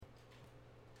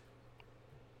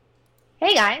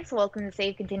Hey guys, welcome to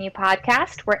Save Continue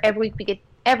podcast, where every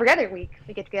other week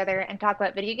we get together and talk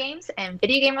about video games and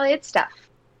video game related stuff.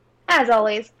 As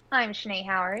always, I'm Shanae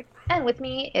Howard, and with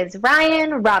me is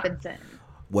Ryan Robinson.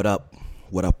 What up?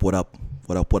 What up? What up?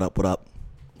 What up? What up? What up?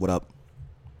 What up?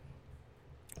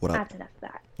 What up? That's enough of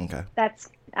that. Okay. That's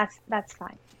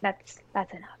fine. That's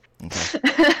enough. Okay.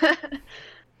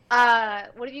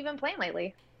 What have you been playing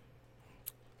lately?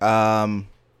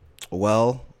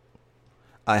 Well,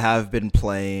 I have been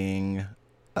playing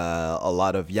a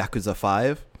lot of Yakuza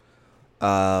 5,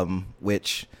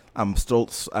 which I'm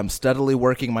steadily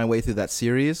working my way through that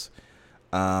series.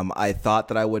 I thought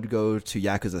that I would go to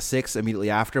Yakuza 6 immediately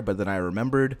after, but then I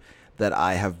remembered that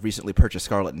I have recently purchased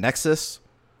Scarlet Nexus,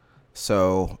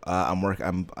 so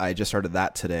I just started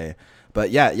that today. But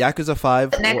yeah, Yakuza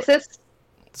 5. Nexus,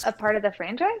 a part of the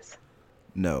franchise?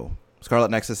 No,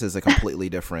 Scarlet Nexus is a completely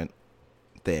different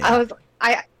thing.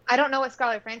 I don't know what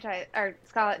Scarlet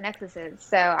Nexus is,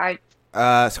 so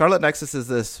Scarlet Nexus is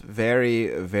this very,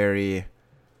 very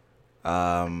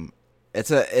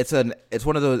it's an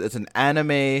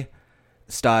anime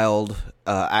styled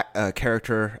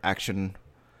character action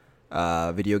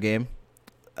video game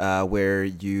where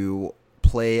you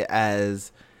play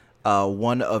as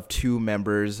one of two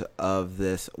members of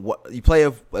this. You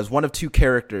play as one of two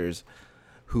characters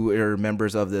who are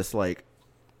members of this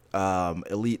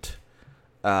elite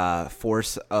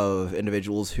force of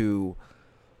individuals who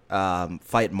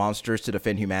fight monsters to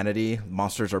defend humanity.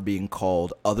 Monsters are being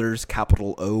called Others,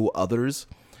 capital O, Others,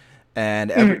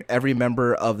 and every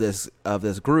member of this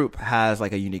group has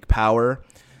like a unique power.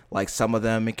 Like some of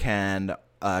them can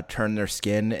turn their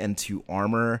skin into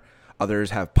armor. Others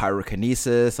have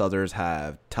pyrokinesis. Others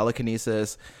have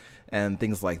telekinesis, and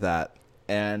things like that.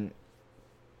 And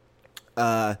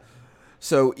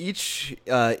so each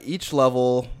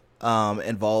level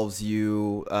involves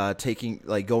you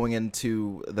going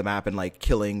into the map and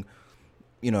killing,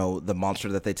 the monster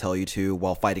that they tell you to,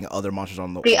 while fighting other monsters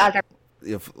on the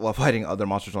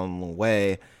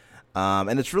way.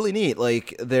 And it's really neat.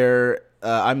 There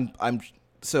are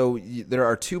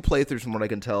two playthroughs from what I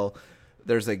can tell.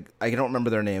 I don't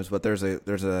remember their names, but there's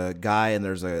a guy and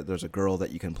there's a girl that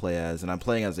you can play as, and I'm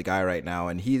playing as a guy right now,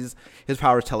 and his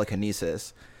power is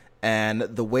telekinesis. And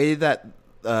the way that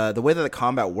the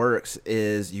combat works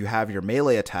is you have your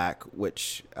melee attack,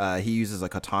 which he uses a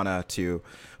katana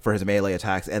for his melee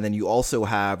attacks, and then you also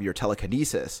have your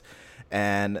telekinesis.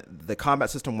 And the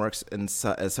combat system works in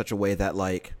such a way that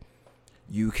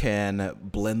you can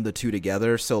blend the two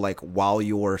together. So while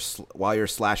you're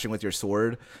slashing with your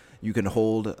sword, you can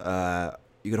hold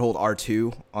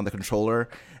R2 on the controller,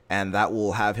 and that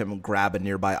will have him grab a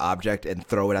nearby object and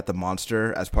throw it at the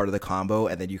monster as part of the combo,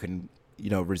 and then you can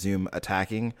resume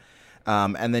attacking.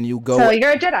 And then you go. So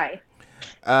you're a Jedi.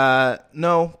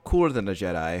 No, cooler than a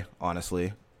Jedi,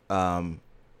 honestly.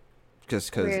 Just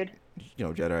because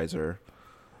Jedis are.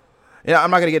 Yeah,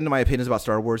 I'm not gonna get into my opinions about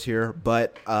Star Wars here,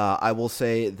 but I will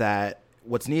say that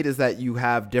what's neat is that you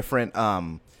have different.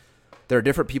 There are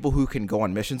different people who can go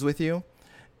on missions with you,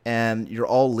 and you're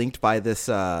all linked by this.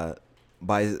 There's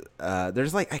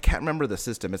I can't remember the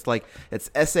system. It's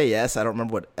SAS. I don't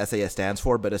remember what SAS stands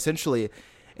for, but essentially,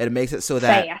 it makes it so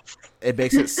that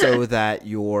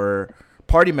your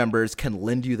party members can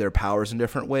lend you their powers in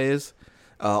different ways,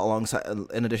 alongside,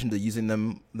 in addition to using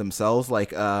them themselves.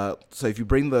 So if you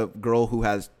bring the girl who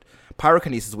has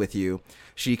pyrokinesis with you,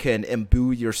 she can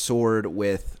imbue your sword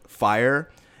with fire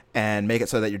and make it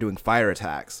so that you're doing fire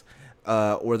attacks.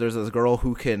 Or there's this girl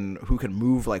who can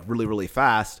move really, really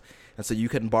fast, and so you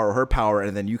can borrow her power,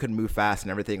 and then you can move fast,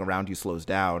 and everything around you slows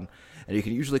down. And you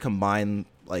can usually combine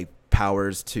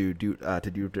powers to do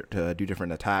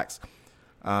different attacks.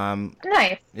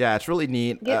 Nice. Yeah, it's really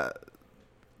neat.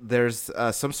 There's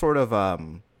some sort of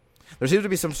there seems to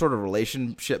be some sort of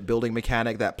relationship building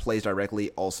mechanic that plays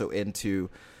directly also into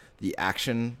the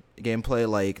action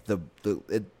gameplay. The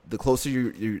closer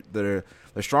the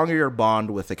stronger your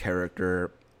bond with the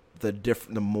character,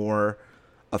 the more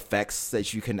effects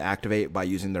that you can activate by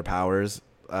using their powers.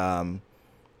 I'm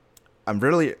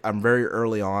very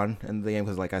early on in the game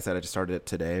because, like I said, I just started it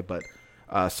today. But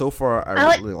so far,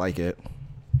 I really like it.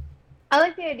 I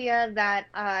like the idea that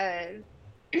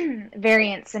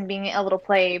variance and being able to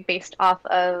play based off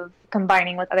of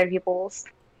combining with other people's.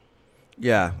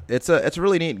 Yeah, it's a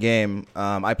really neat game.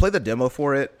 I played the demo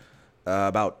for it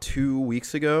about 2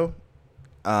 weeks ago,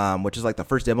 which is the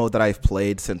first demo that I've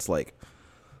played since the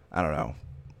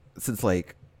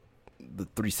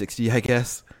 360, I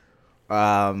guess.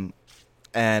 But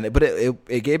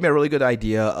it gave me a really good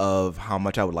idea of how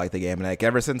much I would like the game, and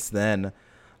ever since then,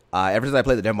 ever since I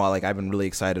played the demo, like I've been really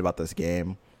excited about this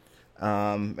game.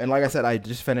 And like I said, I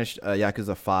just finished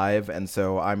Yakuza 5, and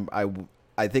so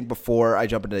I think before I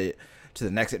jump into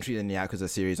the next entry in the Yakuza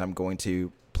series, I'm going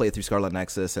to play through Scarlet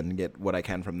Nexus and get what I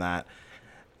can from that,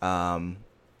 and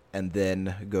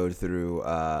then go through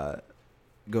the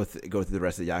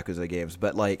rest of the Yakuza games.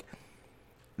 But like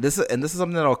this is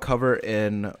something that I'll cover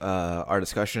in our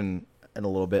discussion in a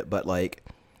little bit. But like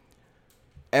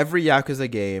every Yakuza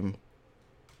game,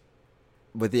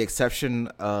 with the exception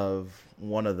of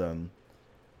one of them,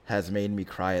 has made me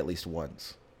cry at least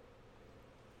once.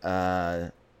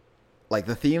 Like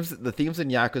the themes in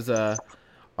Yakuza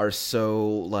are so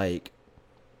like,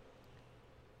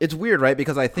 it's weird, right?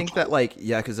 Because I think that like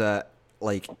Yakuza,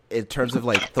 like in terms of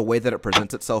like the way that it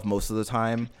presents itself most of the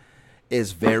time,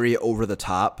 is very over the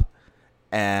top,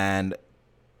 and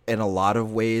in a lot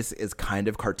of ways is kind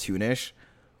of cartoonish.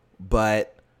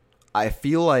 But I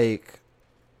feel like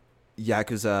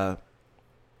Yakuza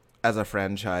as a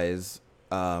franchise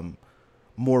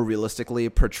more realistically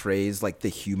portrays like the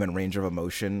human range of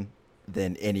emotion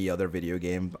than any other video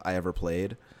game I ever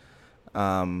played.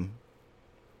 And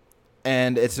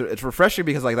it's refreshing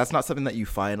because like that's not something that you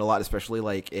find a lot, especially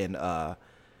like in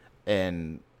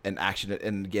action,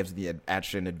 in games in the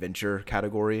action adventure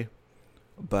category.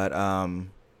 But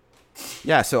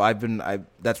yeah, so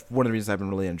that's one of the reasons I've been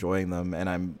really enjoying them,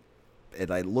 and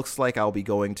it looks like I'll be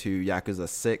going to Yakuza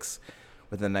 6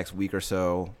 within the next week or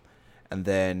so, and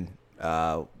then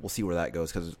we'll see where that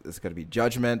goes, because it's going to be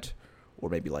Judgment, or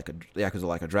maybe like Yakuza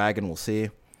Like a Dragon. We'll see.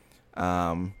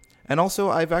 And also,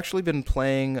 I've actually been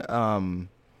playing a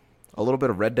little bit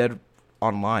of Red Dead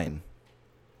Online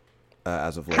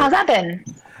as of late. How's that been?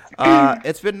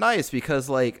 It's been nice because,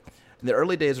 like, in the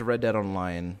early days of Red Dead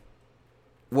Online,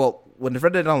 well, when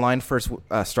Red Dead Online first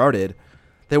started,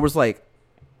 there was like,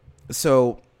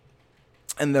 so,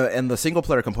 and the single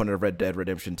player component of Red Dead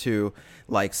Redemption 2,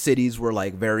 like cities were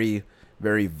like very,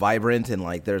 very vibrant, and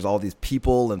like there's all these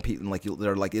people and like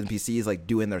they're like NPCs like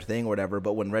doing their thing or whatever.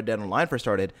 But when Red Dead Online first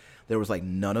started, there was like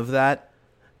none of that.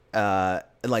 And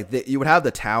like you would have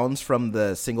the towns from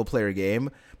the single player game,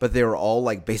 but they were all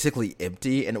like basically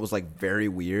empty, and it was like very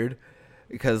weird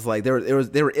because like they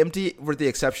were empty with the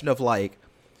exception of like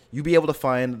you'd be able to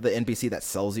find the NPC that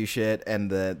sells you shit, and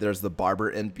there's the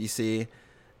barber NPC,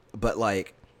 but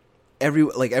like every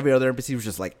other NPC was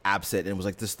just like absent, and it was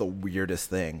like this the weirdest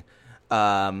thing.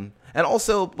 And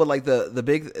also, but like the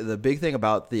big thing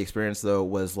about the experience though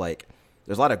was like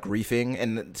there's a lot of griefing,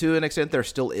 and to an extent there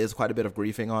still is quite a bit of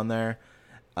griefing on there.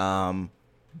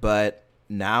 But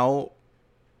now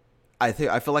I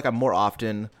feel like I'm more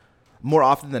often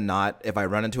than not, if I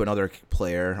run into another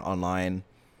player online,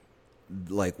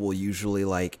 like we'll usually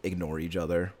like ignore each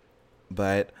other.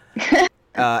 But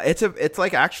it's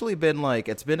like actually been like,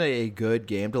 it's been a good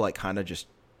game to like kind of just,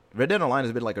 Red Dead Online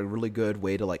has been like a really good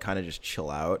way to like kind of just chill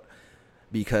out,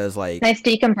 because like Nice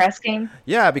decompress game.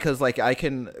 yeah, because like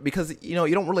because you know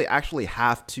you don't really actually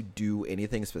have to do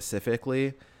anything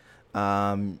specifically,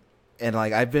 and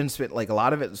like I've been spent like a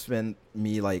lot of it's been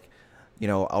me like, you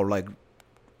know, I'll like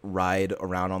ride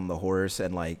around on the horse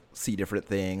and like see different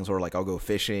things, or like I'll go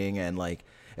fishing, and like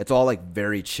it's all like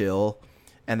very chill.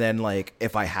 And then like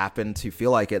if I happen to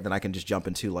feel like it, then I can just jump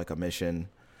into like a mission,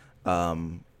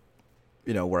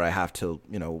 you know, where I have to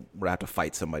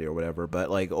fight somebody or whatever.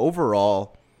 But like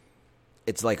overall,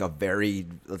 it's like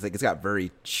it's got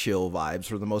very chill vibes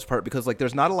for the most part, because like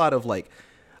there's not a lot of like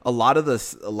a lot of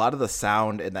the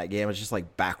sound in that game is just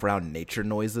like background nature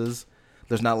noises.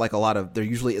 There's not like there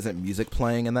usually isn't music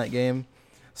playing in that game,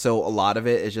 so a lot of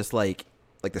it is just like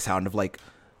the sound of like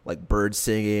birds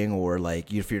singing, or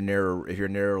like if you're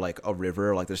near like a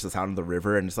river, like there's the sound of the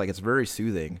river, and it's very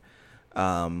soothing.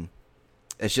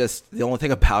 It's just the only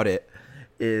thing about it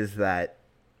is that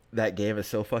game is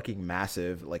so fucking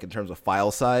massive, like in terms of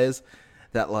file size,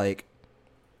 that like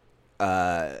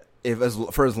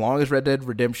for as long as Red Dead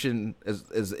Redemption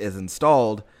is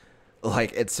installed,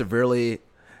 like it severely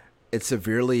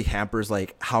hampers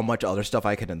like how much other stuff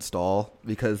I can install,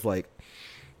 because like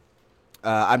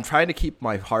I'm trying to keep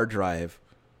my hard drive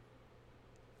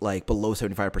like below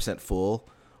 75% full,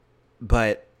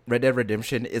 but Red Dead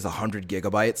Redemption is 100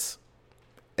 gigabytes.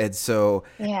 And so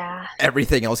yeah,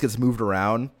 everything else gets moved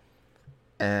around.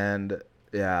 And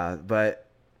yeah, but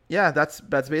yeah, that's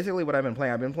basically what I've been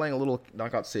playing. I've been playing a little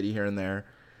Knockout City here and there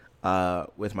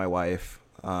with my wife.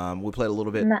 We played a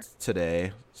little bit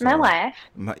today. So, my wife.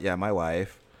 My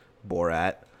wife,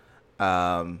 Borat.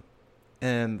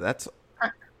 And that's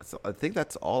I think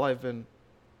that's all I've been.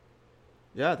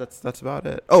 Yeah, that's about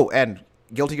it. Oh, and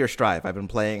Guilty Gear Strive. I've been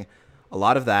playing a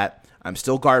lot of that. I'm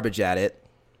still garbage at it.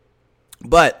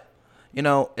 But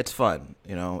it's fun.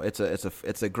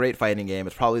 It's a great fighting game.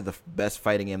 It's probably the best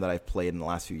fighting game that I've played in the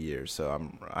last few years. So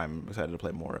I'm excited to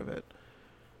play more of it.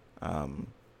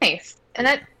 Nice, and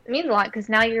that means a lot because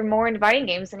now you're more into fighting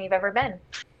games than you've ever been.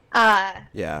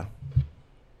 Yeah.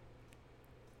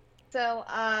 So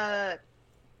I've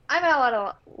got a lot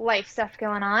of life stuff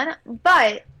going on,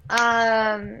 but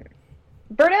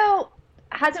Berto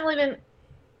hasn't really been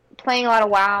playing a lot of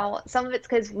WoW. Some of it's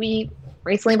because we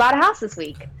recently bought a house this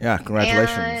week. Yeah,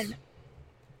 congratulations. And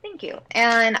thank you.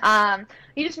 And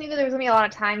he just knew that there was going to be a lot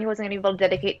of time he wasn't going to be able to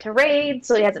dedicate to raids,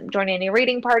 so he hasn't joined any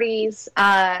raiding parties.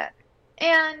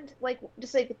 And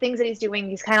just things that he's doing,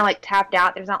 he's kind of tapped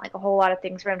out. There's not a whole lot of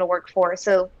things for him to work for.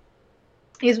 So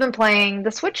he's been playing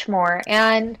the Switch more,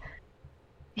 and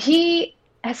he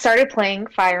has started playing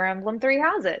Fire Emblem Three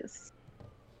Houses.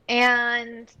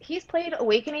 And he's played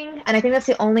Awakening, and I think that's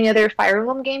the only other Fire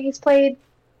Emblem game he's played.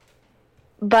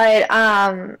 But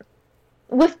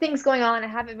with things going on, I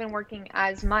haven't been working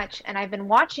as much, and I've been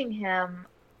watching him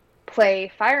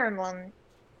play Fire Emblem,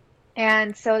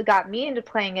 and so it got me into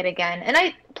playing it again. And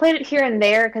I played it here and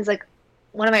there because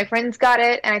one of my friends got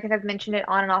it, and I think I've mentioned it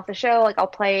on and off the show. I'll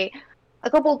play a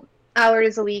couple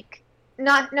hours a week,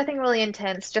 nothing really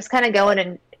intense, just kind of going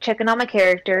and checking on my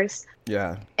characters.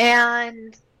 Yeah.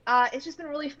 And it's just been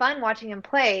really fun watching him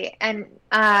play. And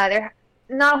there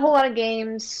not a whole lot of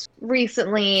games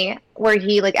recently where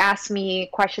he asks me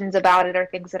questions about it or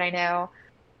things that I know.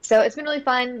 So it's been really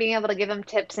fun being able to give him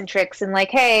tips and tricks and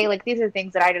hey, these are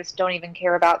things that I just don't even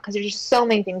care about because there's just so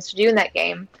many things to do in that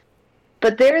game.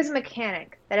 But there is a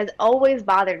mechanic that has always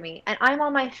bothered me, and I'm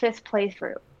on my 5th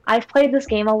playthrough. I've played this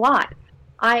game a lot.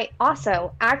 I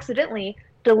also accidentally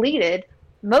deleted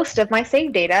most of my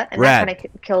save data, and that kind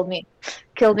of killed me.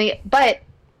 But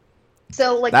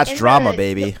so that's drama,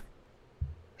 baby.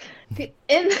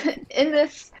 In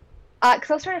this,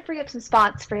 because I was trying to free up some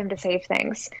spots for him to save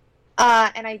things,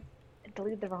 and I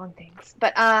deleted the wrong things.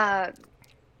 But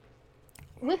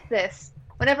with this,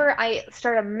 whenever I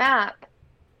start a map,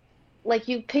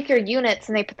 you pick your units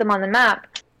and they put them on the map,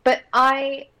 but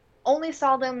I only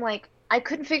saw them I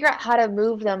couldn't figure out how to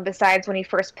move them besides when you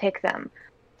first pick them.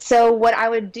 So what I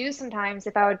would do sometimes,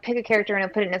 if I would pick a character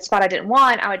and put it in a spot I didn't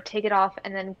want, I would take it off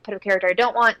and then put a character I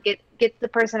don't want, get the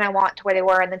person I want to where they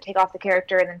were, and then take off the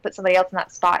character and then put somebody else in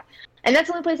that spot. And that's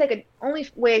the only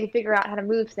way I could figure out how to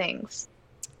move things.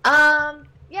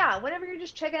 Yeah, whenever you're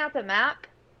just checking out the map,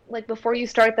 before you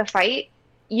start the fight,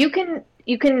 you can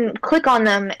click on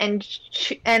them and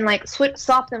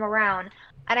swap them around.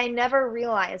 And I never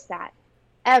realized that,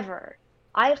 ever.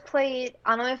 I've played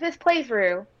on my 5th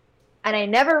playthrough, and I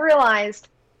never realized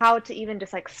how to even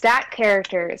just stack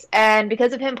characters. And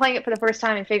because of him playing it for the first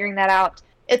time and figuring that out,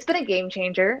 it's been a game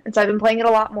changer. And so I've been playing it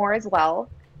a lot more as well.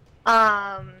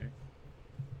 And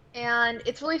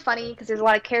it's really funny because there's a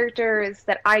lot of characters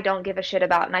that I don't give a shit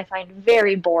about and I find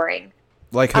very boring.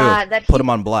 Like who? Put him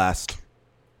on blast.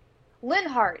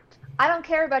 Linhardt. I don't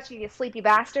care about you, you sleepy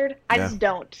bastard. I just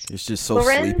don't. He's just so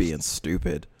sleepy and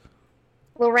stupid.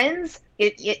 Lorenz,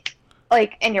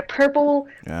 and your purple,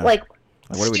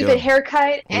 stupid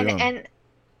haircut, and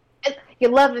you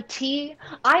love the tea.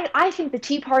 I think the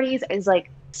tea parties is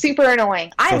super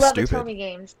annoying. I love the Tomy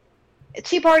games.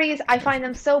 Tea parties, I find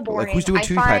them so boring. Who's doing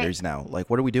tea parties now?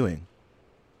 What are we doing?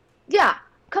 Yeah,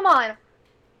 come on.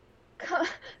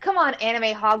 Come on,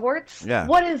 Anime Hogwarts. Yeah.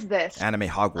 What is this? Anime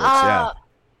Hogwarts, yeah.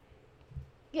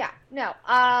 Yeah, no.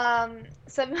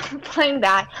 So I'm playing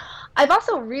that. I've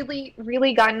also really,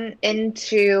 really gotten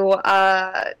into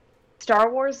Star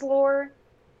Wars lore.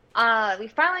 We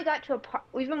finally got to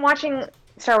we've been watching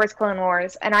Star Wars Clone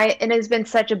Wars, and it has been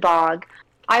such a bog.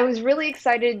 I was really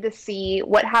excited to see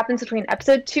what happens between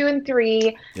episode 2 and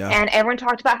 3, and everyone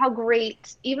talked about how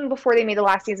great, even before they made the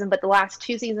last season, but the last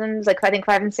 2 seasons, I think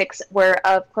 5 and 6 were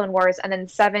of Clone Wars, and then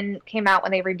 7 came out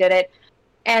when they redid it,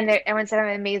 and everyone said how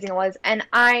amazing it was, and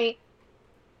I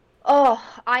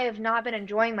have not been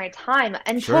enjoying my time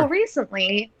until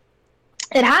recently.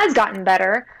 It has gotten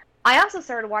better. I also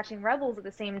started watching Rebels at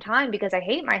the same time because I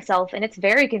hate myself, and it's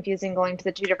very confusing going to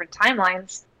the 2 different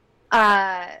timelines,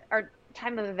 or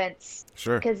time of events.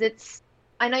 Sure. Because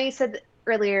I know you said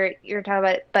earlier you were talking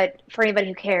about it, but for anybody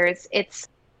who cares, it's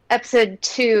episode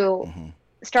 2,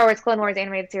 Star Wars Clone Wars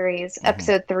animated series,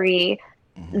 episode 3,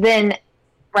 then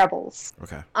Rebels.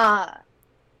 Okay.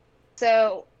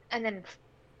 So, and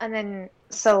then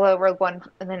Solo, Rogue One,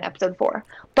 and then episode 4.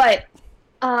 But,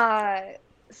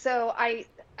 so I've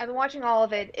been watching all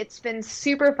of it. It's been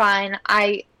super fun.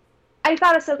 I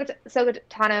thought Ahsoka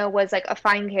Tano was a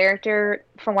fine character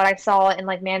from what I saw in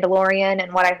Mandalorian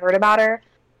and what I heard about her.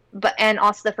 and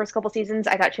also the first couple seasons,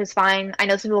 I thought she was fine. I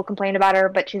know some people complain about her,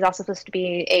 but she's also supposed to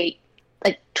be a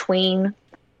like tween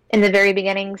in the very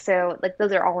beginning, so like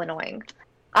those are all annoying.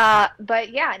 But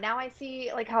yeah, now I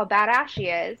see like how badass she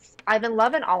is. I've been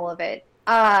loving all of it.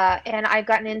 And I've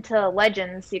gotten into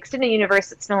Legends, the extended universe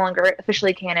that's no longer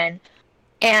officially canon.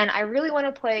 And I really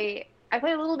want to play. I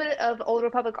played a little bit of Old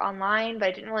Republic Online, but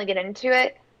I didn't really get into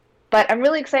it. But I'm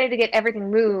really excited to get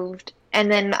everything moved, and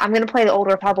then I'm gonna play the Old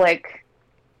Republic.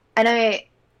 And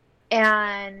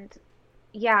and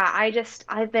yeah,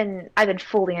 I've been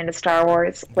fully into Star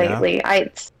Wars lately. Yeah.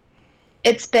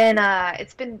 It's been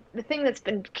the thing that's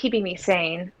been keeping me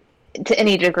sane to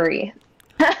any degree.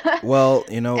 Well,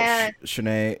 you know, And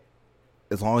Shanae,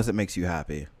 as long as it makes you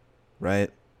happy, right?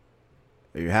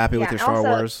 Are you happy with yeah, your and Star also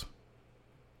Wars?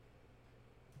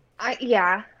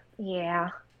 yeah.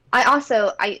 I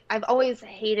also I've always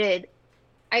hated.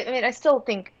 I mean, I still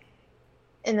think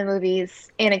in the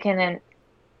movies, Anakin and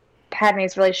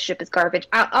Padme's relationship is garbage.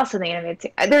 Also, in the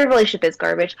animated, their relationship is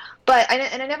garbage. But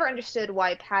I never understood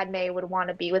why Padme would want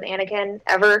to be with Anakin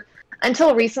ever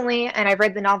until recently, and I've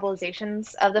read the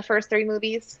novelizations of the first three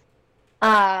movies.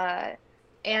 Uh,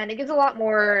 and it gives a lot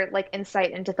more like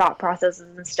insight into thought processes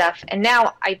and stuff. And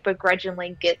now I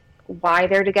begrudgingly get why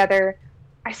they're together.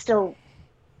 I still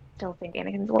think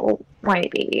Anakin's a little whiny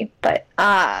baby, but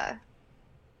I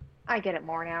get it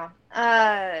more now.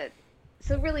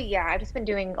 So really, yeah, I've just been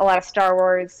doing a lot of Star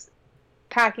Wars,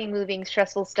 packing, moving,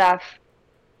 stressful stuff,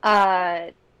 uh,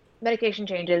 medication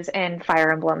changes, and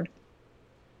Fire Emblem.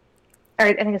 Or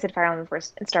I think I said Fire Emblem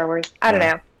first in Star Wars. I don't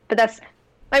Yeah. know, but that's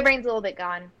my brain's a little bit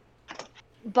gone.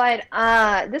 But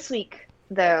this week,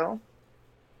 though,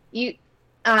 you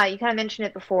kind of mentioned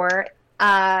it before.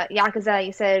 Yakuza,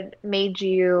 you said, made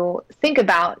you think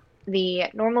about the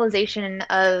normalization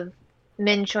of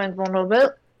men showing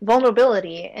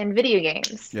vulnerability in video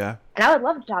games. Yeah. And I would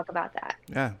love to talk about that.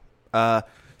 Yeah.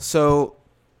 So,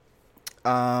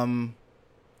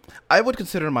 I would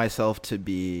consider myself to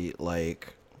be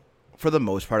like, for the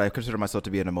most part, I consider myself to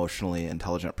be an emotionally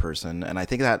intelligent person, and I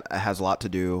think that has a lot to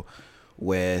do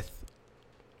with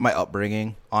my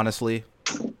upbringing, honestly.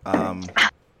 Um,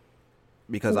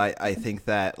 because I think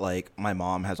that like my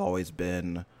mom has always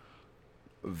been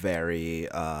very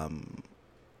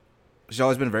she's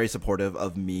always been very supportive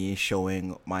of me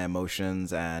showing my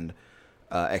emotions and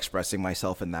expressing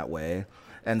myself in that way.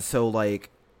 And so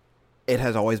like it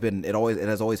has always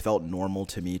felt normal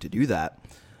to me to do that.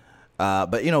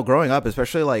 But you know, growing up,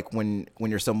 especially like when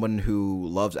you're someone who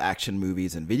loves action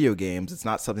movies and video games, it's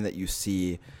not something that you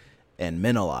see in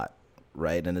men a lot,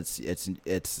 right? And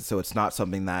it's not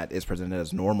something that is presented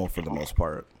as normal for the most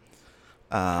part.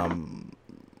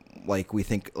 Like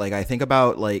I think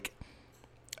about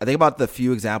the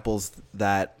few examples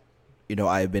that, you know,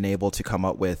 I've been able to come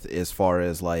up with as far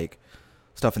as like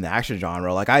stuff in the action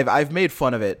genre. Like I've made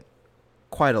fun of it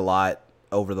quite a lot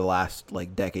over the last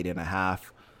like decade and a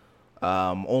half.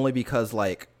 Only because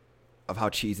like of how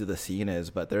cheesy the scene is,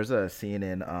 but there's a scene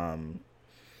in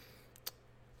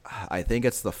I think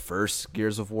it's the first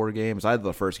Gears of War game. It's either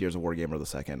the first Gears of War game or the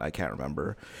second. I can't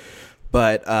remember.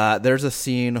 But there's a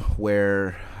scene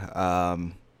where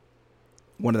one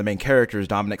of the main characters,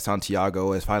 Dominic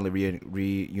Santiago, is finally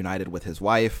reunited with his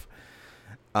wife.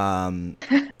 And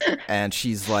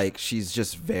she's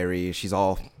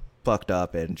all fucked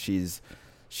up, and she's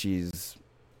you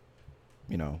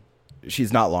know,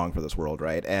 she's not long for this world,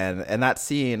 right? And that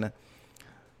scene,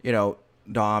 you know,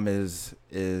 Dom is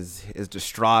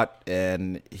distraught,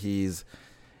 and he's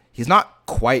not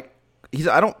quite.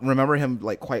 I don't remember him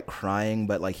like quite crying,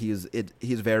 but like he's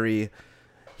very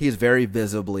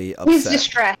visibly upset. He's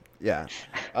distressed. Yeah.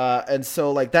 And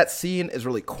so like that scene is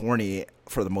really corny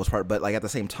for the most part, but like at the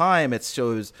same time it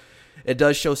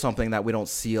does show something that we don't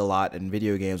see a lot in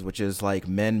video games, which is like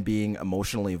men being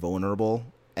emotionally vulnerable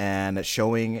and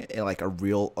showing like a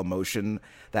real emotion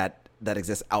that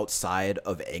exists outside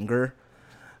of anger.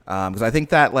 Because I think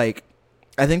that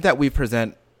we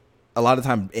present a lot of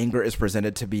time anger is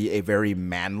presented to be a very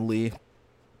manly,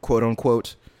 quote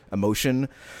unquote, emotion,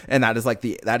 and that is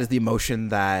the emotion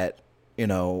that, you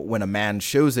know, when a man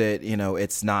shows it, you know,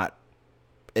 it's not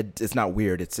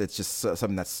weird. It's just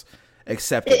something that's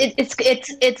accepted.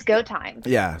 It's go time.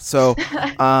 Yeah. So,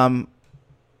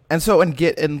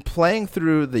 in playing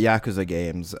through the Yakuza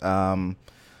games,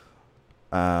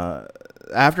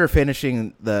 after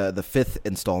finishing the fifth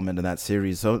installment in that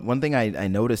series, so one thing I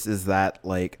noticed is that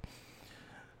like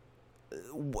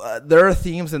there are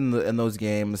themes in those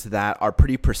games that are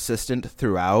pretty persistent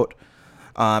throughout,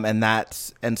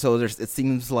 and so it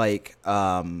seems like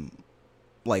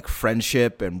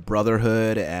friendship and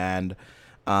brotherhood and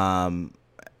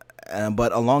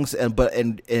But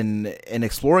in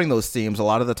exploring those themes, a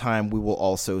lot of the time we will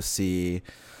also see,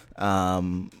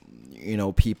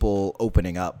 people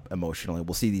opening up emotionally.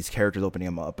 We'll see these characters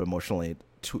opening up emotionally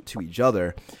to each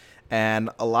other, and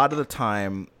a lot of the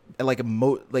time,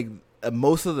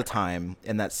 most of the time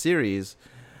in that series,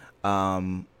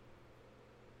 the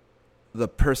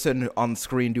person on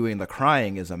screen doing the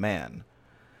crying is a man,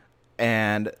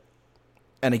 and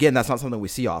again, that's not something we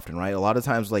see often, right? A lot of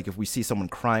times, like if we see someone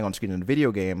crying on screen in a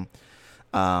video game,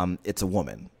 it's a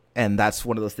woman, and that's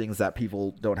one of those things that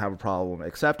people don't have a problem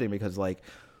accepting because, like,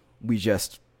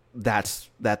 that's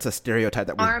a stereotype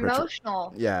that we are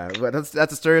emotional. Yeah, but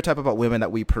that's a stereotype about women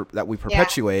that we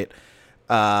perpetuate,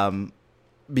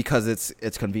 because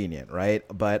it's convenient, right?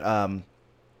 But I'm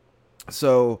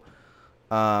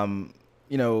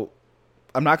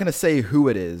not going to say who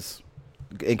it is,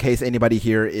 in case anybody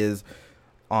here is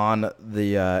on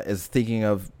the is thinking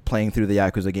of playing through the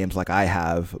Yakuza games like I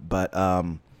have, but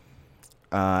in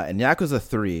Yakuza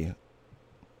 3,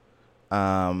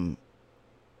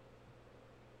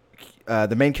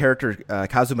 the main character,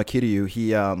 Kazuma Kiryu,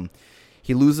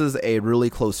 he loses a really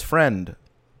close friend,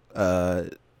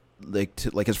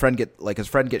 his friend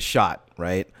gets shot,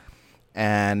 right?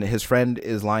 And his friend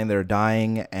is lying there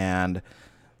dying, and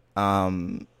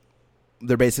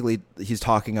he's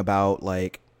talking about,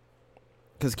 like,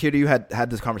 because Kiryu had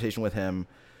this conversation with him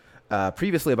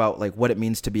previously about, like, what it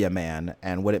means to be a man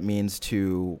and what it means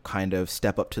to kind of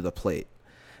step up to the plate,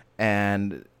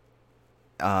 and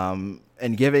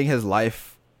giving his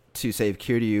life to save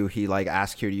Kiryu, he, like,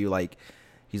 asked Kiryu, like,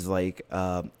 he's like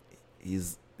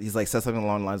said something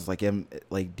along the lines of, like,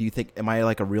 do you think am I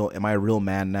a real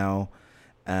man now?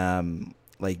 Am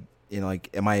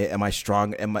I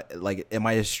strong? Am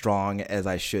I as strong as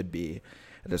I should be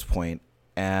at this point?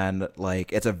 And,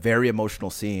 like, it's a very emotional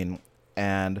scene.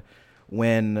 And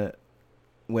when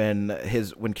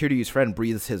Kiryu's friend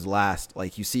breathes his last,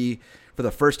 like, you see for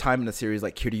the first time in the series,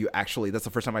 like, Kiryu actually, that's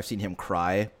the first time I've seen him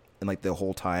cry in, like, the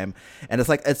whole time. And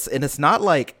it's not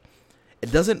like,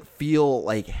 it doesn't feel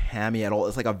like hammy at all.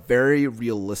 It's like a very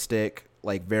realistic,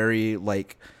 like, very,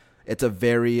 like, it's a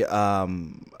very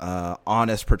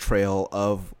honest portrayal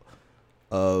of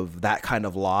that kind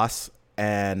of loss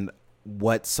and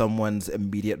what someone's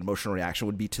immediate emotional reaction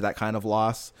would be to that kind of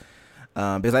loss.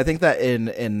 Because I think that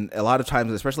in a lot of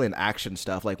times, especially in action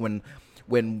stuff, like when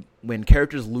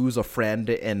characters lose a friend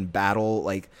in battle,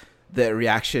 like, the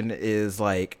reaction is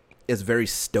very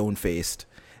stone faced,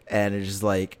 and it's just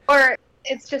like, or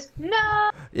it's just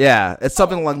no. Yeah, it's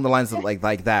something along the lines of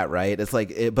like that, right? It's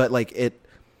like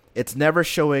it's never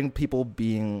showing people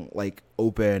being, like,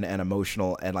 open and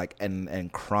emotional and, like,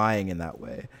 and crying in that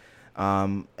way.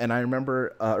 And I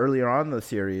remember earlier on in the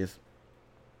series,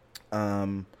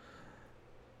 Kiryu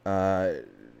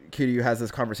has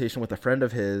this conversation with a friend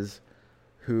of his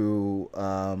who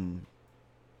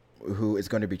is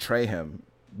going to betray him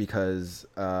because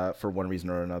for one reason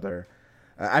or another.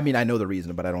 I mean, I know the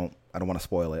reason, but I don't want to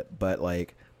spoil it. But,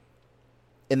 like,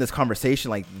 in this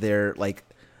conversation, like, they're like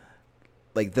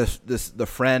the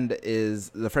friend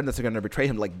that's going to betray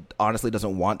him, like, honestly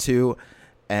doesn't want to,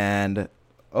 and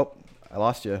I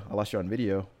lost you on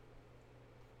video.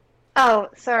 Oh,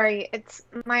 sorry. It's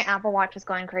my Apple Watch is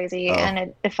going crazy, and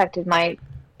it affected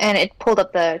and it pulled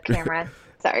up the camera.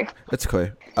 Sorry. That's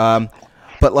okay.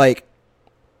 But, like,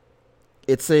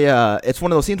 it's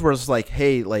one of those scenes where it's like,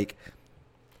 hey, like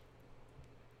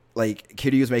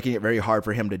Kiryu is making it very hard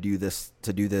for him to do this,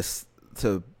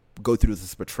 to go through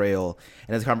this betrayal.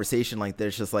 And this conversation, like,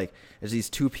 there's these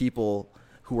two people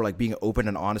who are, like, being open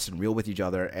and honest and real with each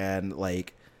other, and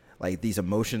like these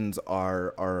emotions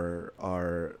are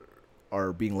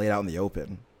being laid out in the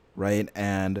open, right?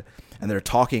 And they're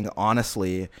talking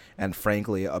honestly and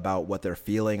frankly about what they're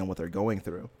feeling and what they're going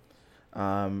through.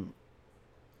 And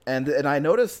I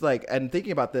noticed, like, and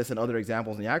thinking about this and other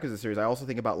examples in the Yakuza series, I also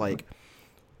think about, like,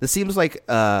 this seems like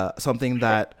something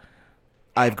that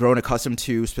I've grown accustomed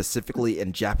to specifically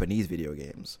in Japanese video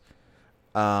games.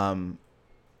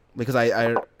 Because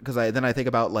I think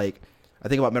about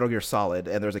Metal Gear Solid,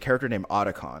 and there's a character named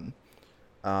Otacon,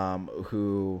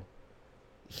 who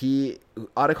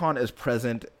Otacon is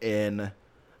present in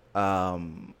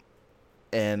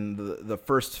the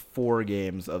first 4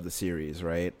 games of the series,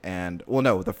 right? And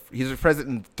he's present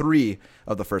in 3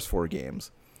 of the first 4 games,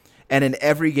 and in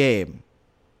every game,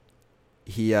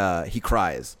 he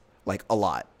cries, like, a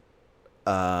lot,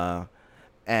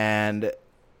 and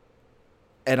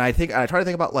I try to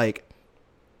think about, like,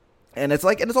 and it's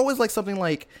always like something,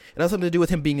 like, it has something to do with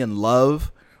him being in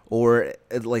love, or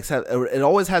it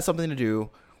always has something to do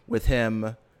with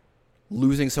him,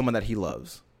 losing someone that he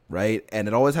loves, right? And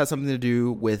it always has something to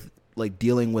do with like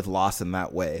dealing with loss in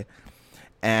that way.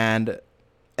 And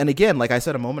again, like I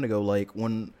said a moment ago, like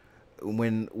when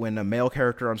a male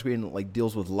character on screen like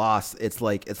deals with loss, it's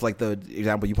like the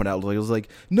example you pointed out, like it was like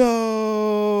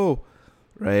no,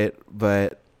 right?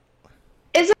 But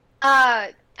is it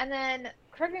and then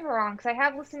correct me if I'm wrong, because I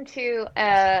have listened to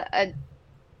a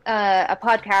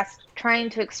podcast trying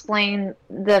to explain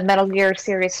the Metal Gear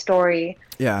series story.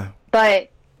 Yeah. But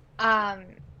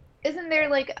isn't there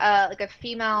like a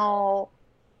female?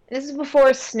 This is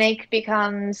before Snake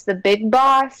becomes the big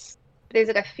boss. There's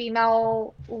like a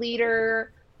female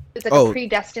leader. It's like a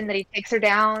predestined that he takes her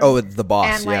down. Oh, the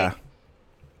boss, and, yeah.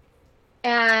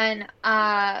 And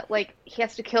like he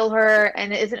has to kill her,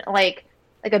 and it isn't like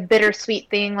a bittersweet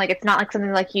thing. Like it's not like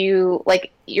something like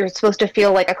you're supposed to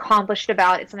feel like accomplished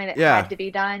about. It's something that had to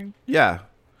be done. Yeah.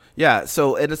 Yeah.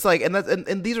 So and it's like and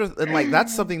these are and like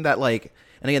that's something that like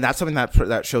and again that's something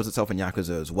that shows itself in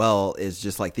Yakuza as well, is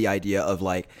just like the idea of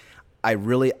like I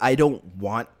don't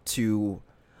want to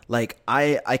like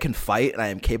I can fight and I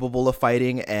am capable of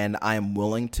fighting and I am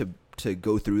willing to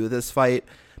go through this fight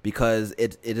because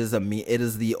it is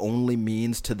the only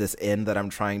means to this end that I'm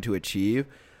trying to achieve,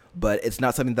 but it's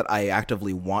not something that I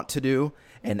actively want to do.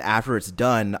 And after it's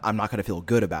done, I'm not going to feel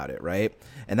good about it, right?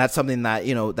 And that's something that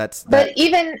But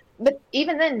even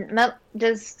then,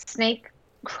 does Snake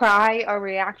cry or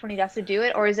react when he has to do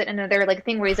it, or is it another like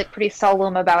thing where he's like pretty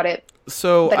solemn about it?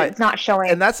 So but it's not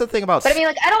showing. And that's the thing about. But I mean,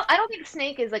 like I don't think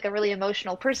Snake is like a really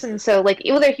emotional person. So like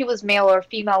whether he was male or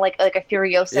female, like a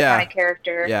Furiosa kind of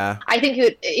character, I think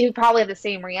he would probably have the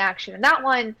same reaction. And that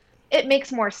one, it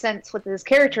makes more sense with his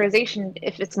characterization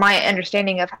if it's my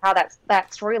understanding of how that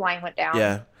storyline went down.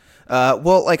 Yeah.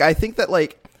 Well, like I think that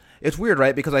like it's weird,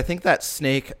 right? Because I think that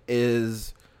Snake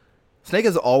has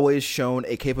always shown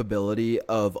a capability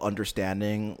of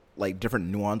understanding like different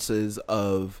nuances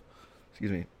of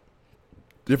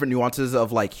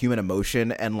like human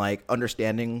emotion and like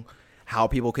understanding how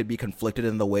people could be conflicted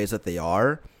in the ways that they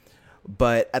are.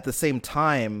 But at the same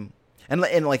time, and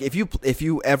like if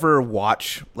you ever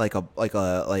watch like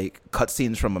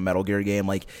cutscenes from a Metal Gear game,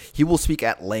 like he will speak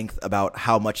at length about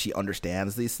how much he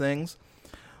understands these things.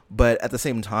 But at the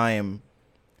same time,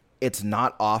 it's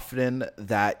not often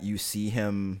that you see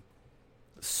him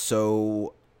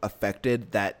so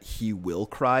affected that he will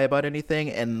cry about anything.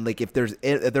 And like if there's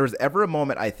ever a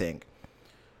moment, I think,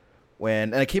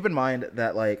 and I keep in mind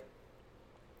that like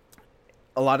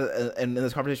a lot of in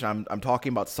this conversation I'm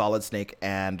talking about Solid Snake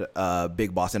and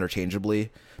Big Boss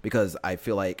interchangeably because I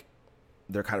feel like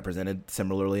they're kind of presented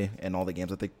similarly in all the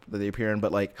games that they appear in.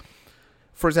 But like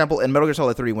for example, in Metal Gear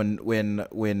Solid 3,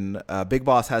 when Big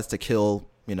Boss has to kill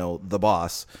the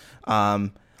boss,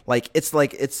 that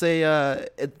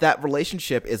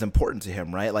relationship is important to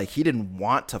him, right? Like he didn't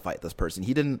want to fight this person.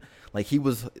 He didn't he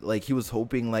was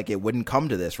hoping like it wouldn't come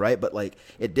to this, right? But like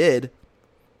it did.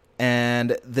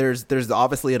 And there's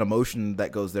obviously an emotion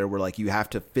that goes there where like you have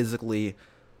to physically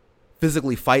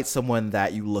fight someone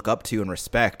that you look up to and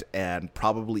respect and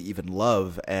probably even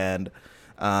love. And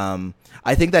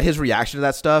I think that his reaction to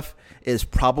that stuff is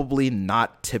probably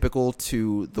not typical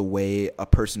to the way a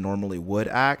person normally would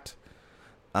act.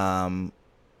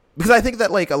 Because I think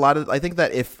that like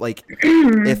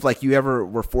if you ever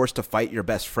were forced to fight your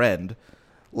best friend,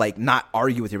 like not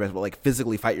argue with your best, but like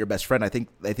physically fight your best friend, I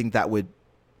think that would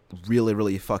really,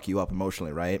 really fuck you up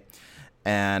emotionally, right?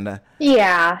 And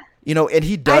yeah, and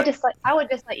he does. I would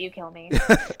just let you kill me.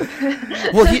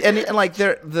 Well, and like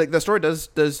the story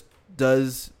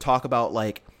does talk about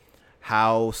like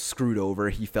how screwed over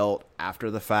he felt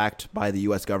after the fact by the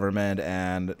U.S. government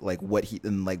and like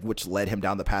which led him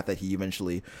down the path that he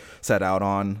eventually set out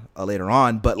on later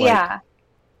on. But like,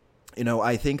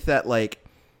 I think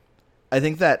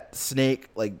that Snake,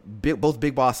 like both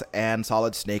Big Boss and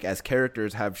Solid Snake as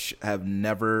characters have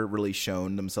never really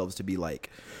shown themselves to be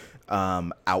like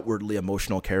outwardly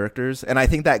emotional characters, and I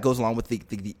think that goes along with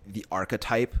the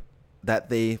archetype that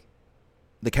the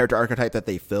character archetype that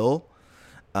they fill,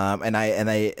 and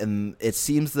it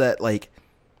seems that like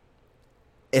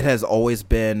it has always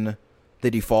been the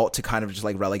default to kind of just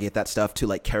like relegate that stuff to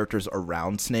like characters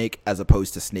around Snake as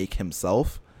opposed to Snake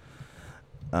himself.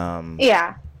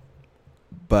 Yeah.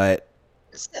 But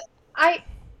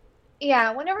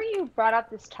whenever you brought up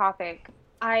this topic,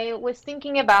 I was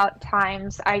thinking about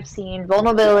times I've seen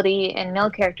vulnerability in male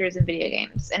characters in video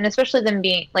games, and especially them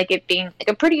being like a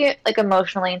pretty like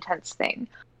emotionally intense thing.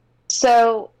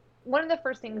 So one of the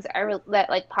first things that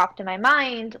like popped in my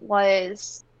mind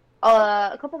was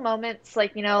a couple moments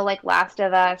like like Last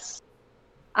of Us.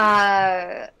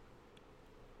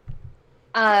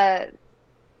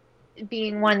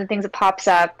 being one of the things that pops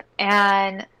up,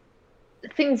 and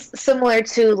things similar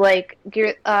to like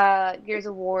Gears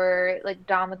of War, like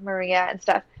Dawn with Maria and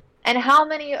stuff. And how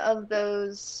many of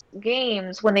those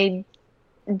games, when they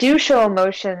do show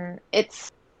emotion,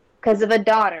 it's because of a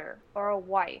daughter or a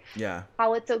wife. Yeah.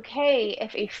 How it's okay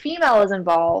if a female is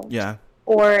involved. Yeah.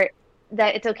 Or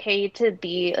that it's okay to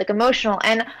be like emotional.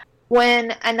 And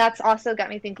that's also got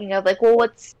me thinking of like, well,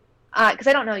 what's because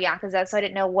I don't know Yakuza, so I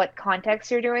didn't know what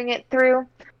context you're doing it through,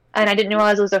 and I didn't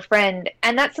realize it was a friend.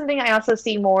 And that's something I also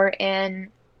see more in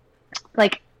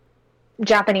like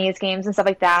Japanese games and stuff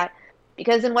like that,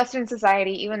 because in Western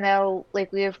society, even though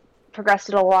like we have progressed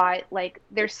it a lot, like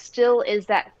there still is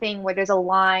that thing where there's a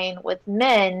line with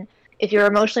men. If you're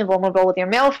emotionally vulnerable with your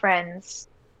male friends,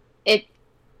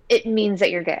 it means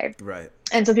that you're gay. Right.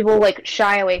 And so people like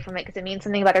shy away from it because it means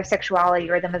something about their sexuality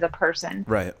or them as a person.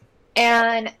 Right.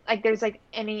 And like there's like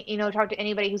talk to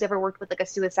anybody who's ever worked with like a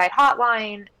suicide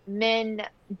hotline, men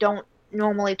don't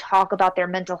normally talk about their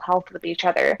mental health with each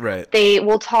other. Right. They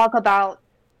will talk about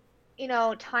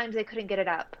times they couldn't get it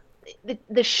up,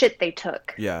 the shit they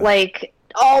took. Yeah. Like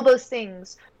all those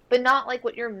things, but not like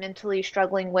what you're mentally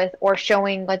struggling with or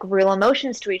showing like real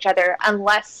emotions to each other,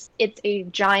 unless it's a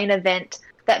giant event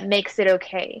that makes it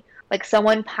okay. Like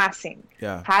someone passing,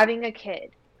 having a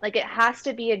kid. Like it has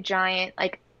to be a giant,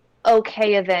 like,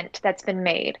 okay event that's been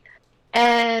made.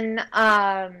 And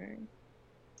I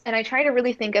try to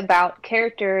really think about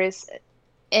characters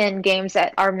in games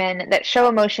that are men that show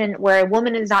emotion where a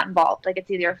woman is not involved. Like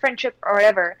it's either a friendship or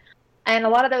whatever. And a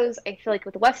lot of those, I feel like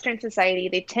with Western society,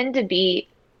 they tend to be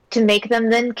to make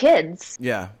them then kids.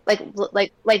 Yeah.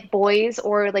 Like boys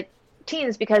or like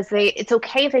teens, because it's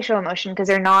okay if they show emotion because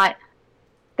they're not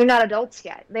adults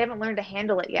yet. They haven't learned to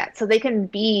handle it yet. So they can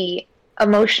be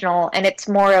emotional and it's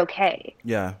more okay.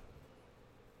 Yeah.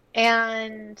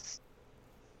 And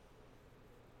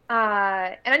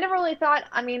I never really thought,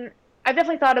 I mean, I've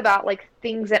definitely thought about like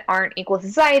things that aren't equal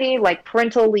society, like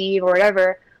parental leave or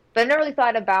whatever, but I've never really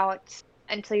thought about,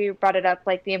 until you brought it up,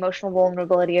 like the emotional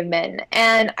vulnerability of men.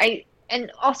 And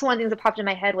also one of the things that popped in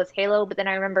my head was Halo, but then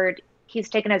I remembered he's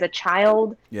taken as a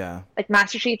child. Yeah. Like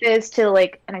Master Chief is to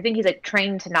like, and I think he's like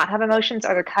trained to not have emotions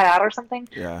or they're cut out or something.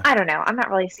 Yeah. I don't know. I'm not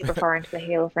really super far into the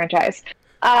Halo franchise.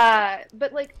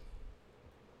 But like,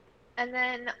 and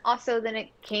then it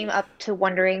came up to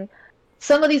wondering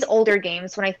some of these older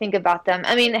games when I think about them.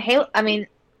 I mean,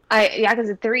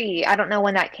 Yakuza 3, I don't know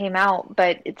when that came out,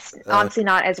 but it's honestly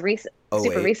not as recent,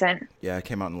 super recent. Yeah, it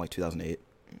came out in like 2008.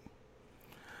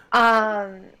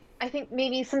 I think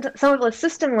maybe some of the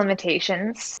system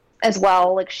limitations as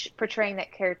well, like portraying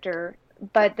that character.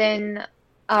 But then,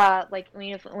 like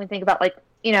when we think about like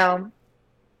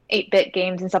 8-bit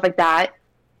games and stuff like that,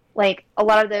 like a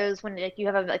lot of those when like you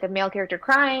have a male character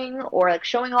crying or like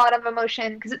showing a lot of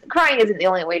emotion, because crying isn't the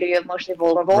only way to be emotionally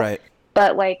vulnerable. Right.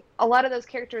 But like a lot of those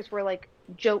characters were like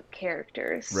joke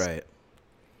characters. Right.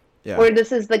 Yeah. Or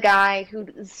this is the guy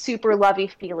who's super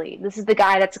lovey-feely. This is the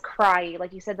guy that's cryy.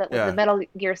 Like you said that with the Metal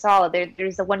Gear Solid,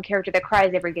 there's the one character that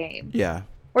cries every game. Yeah.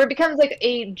 Where it becomes like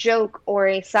a joke or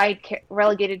a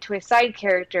relegated to a side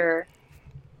character.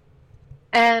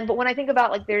 But when I think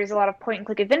about like there's a lot of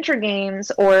point-and-click adventure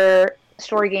games or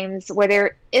story games where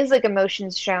there is like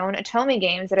emotions shown, Otome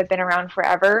games that have been around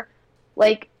forever,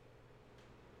 like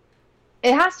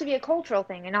it has to be a cultural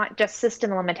thing and not just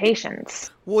system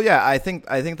limitations. Well, yeah, I think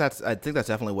that's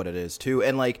definitely what it is too.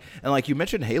 And like you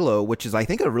mentioned Halo, which is I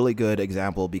think a really good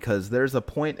example, because there's a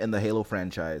point in the Halo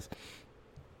franchise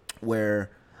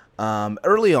where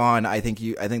early on, I think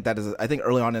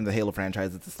early on in the Halo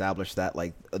franchise, it's established that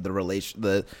like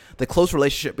the close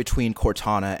relationship between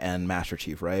Cortana and Master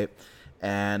Chief, right?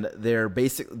 And they're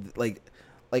basically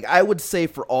like I would say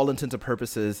for all intents and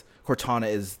purposes, Cortana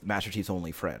is Master Chief's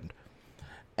only friend.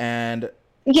 And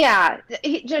yeah,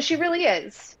 she really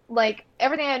is. Like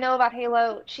everything I know about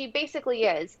Halo, she basically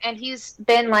is. And he's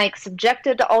been like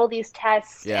subjected to all these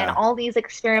tests and all these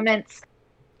experiments,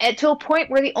 and to a point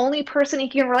where the only person he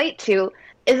can relate to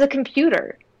is a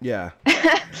computer. Yeah.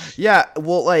 Yeah.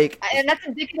 Well, like, and that's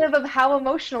indicative of how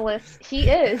emotionless he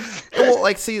is. Well,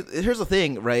 like, see, here's the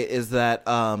thing, right? Is that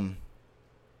so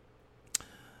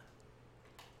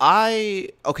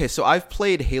I've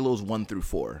played Halos 1 through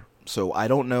 4. So I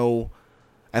don't know.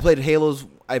 I played Halos.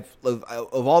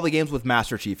 Of all the games with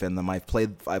Master Chief in them, I've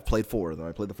played 4 of them.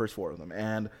 I played the first 4 of them,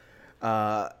 and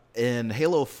in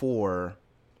Halo 4,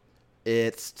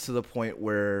 it's to the point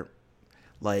where,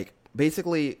 like,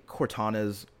 basically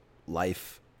Cortana's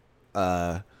life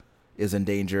is in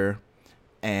danger,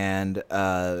 and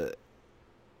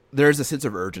there's a sense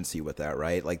of urgency with that,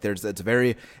 right? Like it's a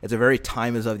very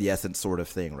time is of the essence sort of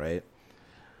thing, right?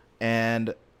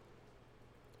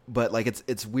 But like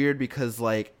it's weird because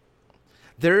like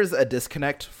there's a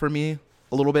disconnect for me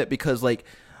a little bit because like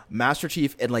Master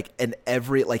Chief in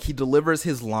every like he delivers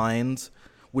his lines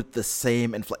with the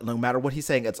same no matter what he's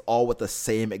saying, it's all with the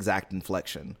same exact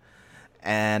inflection.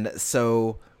 And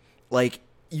so like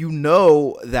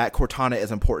that Cortana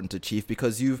is important to Chief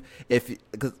because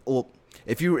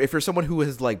if you're someone who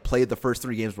has like played the first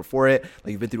 3 games before it,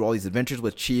 like you've been through all these adventures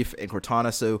with Chief and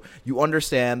Cortana, so you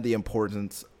understand the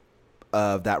importance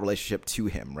of that relationship to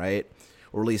him, right?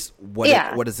 Or at least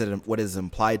what is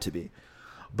implied to be.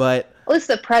 But at least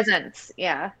the presence,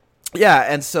 yeah. Yeah,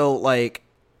 and so like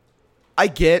I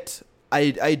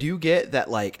do get that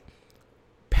like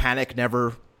panic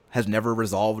has never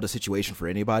resolved a situation for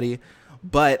anybody,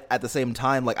 but at the same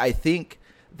time, like I think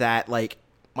that like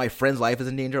my friend's life is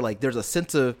in danger. Like there's a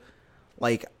sense of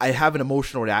like I have an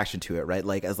emotional reaction to it, right?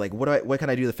 Like as like what can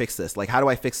I do to fix this? Like how do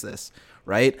I fix this,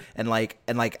 right? And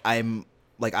I'm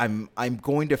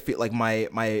going to feel like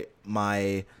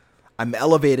I'm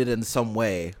elevated in some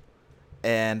way,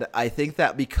 and I think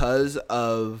that because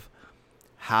of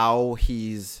how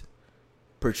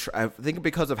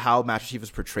because of how Master Chief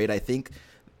is portrayed, I think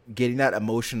getting that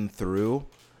emotion through,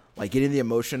 like getting the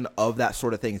emotion of that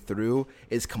sort of thing through,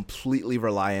 is completely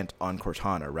reliant on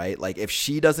Cortana, right? Like if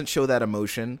she doesn't show that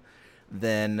emotion,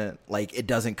 then like it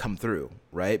doesn't come through,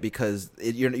 right? Because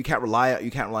you can't rely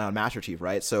on Master Chief,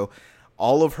 right? So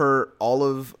all of her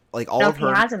he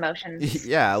has emotions.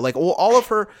 Yeah, like all of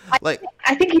her like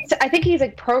I think he's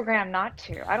like programmed not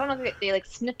to. I don't know if they like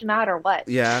snipped him out or what.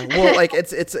 Yeah, well, like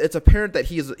it's apparent that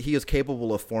he is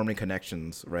capable of forming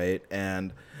connections, right?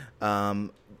 And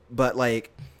but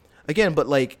like again,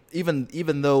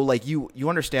 even though like you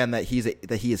understand that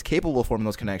he is capable of forming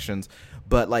those connections,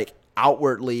 but like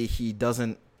outwardly he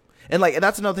doesn't. And like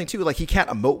that's another thing too. Like he can't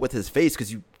emote with his face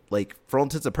because like for all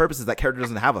intents and purposes that character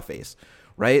doesn't have a face,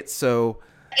 right? So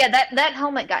yeah, that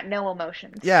helmet got no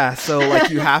emotions. Yeah, so like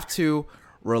you have to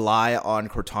rely on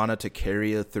Cortana to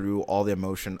carry you through all the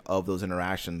emotion of those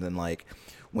interactions, and like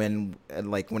when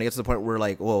it gets to the point where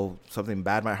like, well, something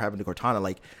bad might happen to Cortana,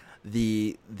 like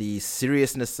the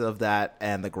seriousness of that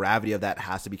and the gravity of that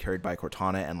has to be carried by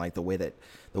Cortana, and like the way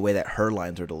that her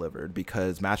lines are delivered,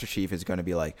 because Master Chief is going to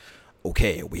be like,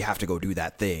 okay, we have to go do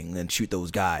that thing and shoot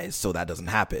those guys so that doesn't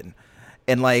happen,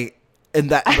 and like. And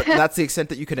that's the extent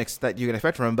that you can expect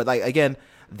from him. But like again,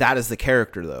 that is the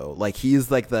character though. Like he's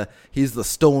the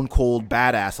stone cold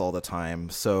badass all the time.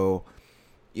 So,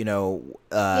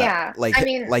 like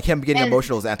him getting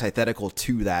emotional is antithetical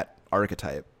to that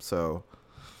archetype. So,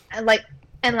 like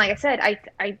I said,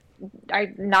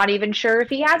 I'm not even sure if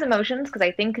he has emotions because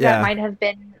I think that might have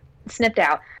been snipped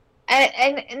out.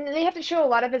 And they have to show a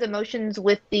lot of his emotions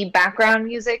with the background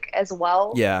music as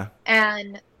well. Yeah,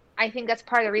 and I think that's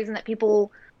part of the reason that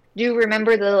people do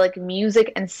remember the like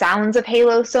music and sounds of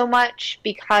Halo so much,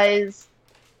 because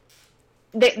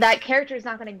that character is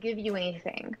not going to give you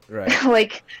anything, right?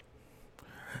 Like,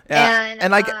 yeah,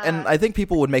 and I think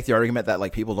people would make the argument that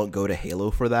like people don't go to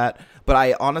Halo for that, but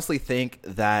I honestly think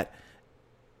that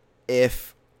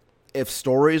if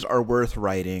stories are worth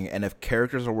writing and if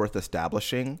characters are worth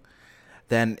establishing,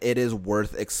 then it is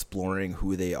worth exploring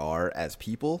who they are as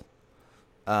people.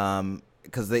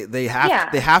 Because they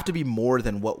have to be more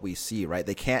than what we see, right?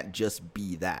 They can't just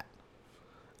be that.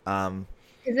 Because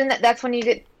then that's when you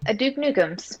get a Duke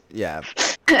Nukem's. Yeah.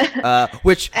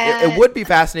 Which it would be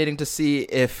fascinating to see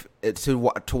if to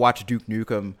watch Duke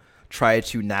Nukem try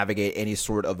to navigate any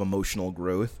sort of emotional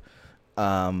growth.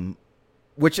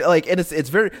 Which like, and it's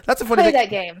very, that's a funny thing.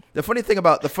 That game. The funny thing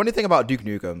about Duke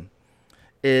Nukem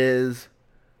is,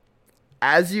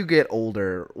 as you get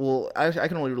older, well, I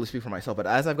can only really speak for myself, but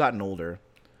as I've gotten older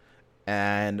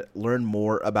and learned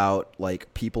more about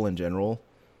like people in general,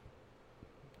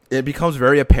 it becomes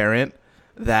very apparent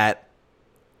that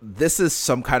this is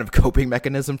some kind of coping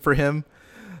mechanism for him.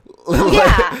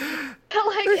 Yeah.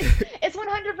 It's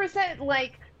 100%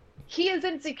 like he is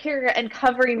insecure and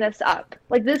covering this up.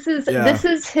 Like this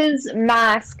is his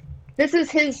mask. This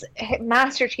is his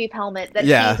Master Chief helmet that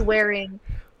he's wearing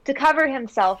to cover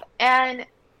himself.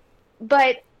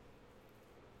 But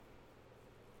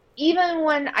even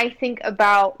when I think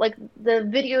about like the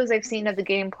videos I've seen of the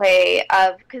gameplay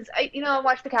of, because I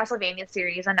watched the Castlevania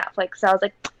series on Netflix, so I was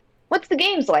like, what's the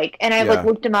games like? And I like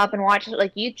looked them up and watched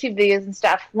like YouTube videos and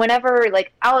stuff. Whenever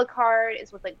like Alucard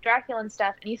is with like Dracula and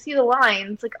stuff, and you see the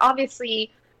lines, like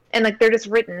obviously, and like they're just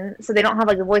written, so they don't have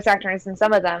like the voice actors in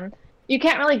some of them. You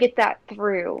can't really get that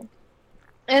through.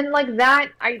 And like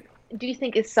that, do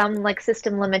think is some like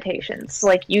system limitations.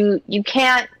 Like you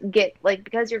can't get like,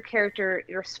 because your character,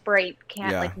 your sprite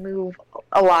can't like move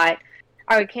a lot,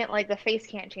 or it can't like the face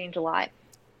can't change a lot.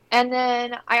 And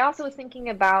then I also was thinking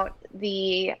about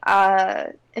the in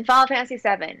Final Fantasy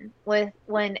VII with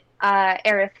when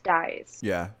Aerith dies.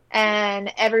 Yeah.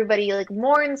 And everybody like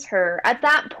mourns her. At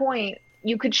that point,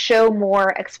 you could show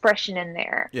more expression in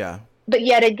there. Yeah. But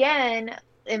yet again,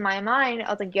 in my mind,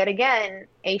 I was like, yet again,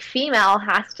 a female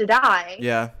has to die.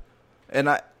 Yeah. And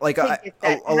a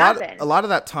lot of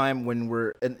that time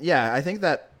when I think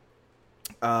that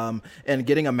and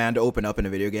getting a man to open up in a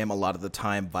video game, a lot of the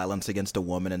time violence against a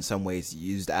woman in some ways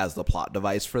used as the plot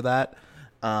device for that.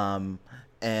 And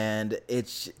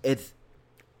it's a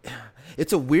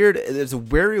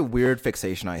very weird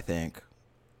fixation, I think,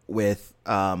 with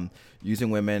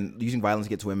using violence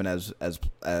against women as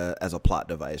a plot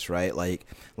device, right?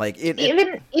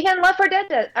 Even Left 4 Dead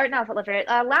does, or not Left 4 Dead,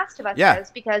 Last of Us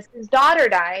does, because his daughter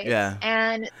died. Yeah.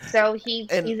 And so he's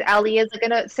Ellie is like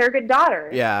a surrogate daughter.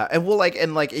 Yeah,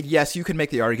 yes, you can make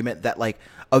the argument that like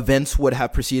events would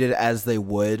have proceeded as they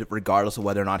would regardless of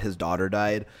whether or not his daughter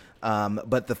died.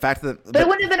 But the fact that it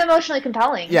wouldn't have been emotionally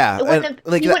compelling. Yeah, he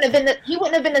wouldn't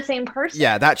have been the same person.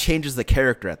 Yeah, that changes the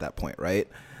character at that point, right?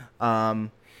 And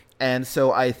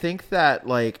so I think that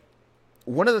like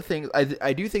one of the things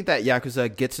I do think that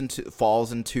Yakuza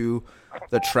falls into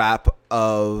the trap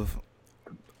of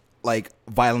like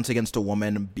violence against a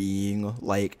woman being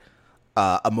like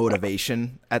a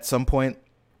motivation at some point,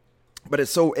 but it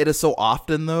is so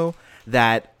often though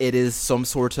that it is some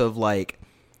sort of like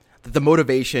the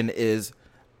motivation is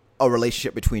a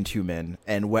relationship between two men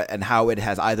and how it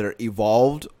has either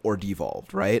evolved or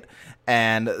devolved, right?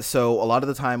 And so a lot of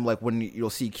the time, like when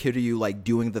you'll see Kiryu like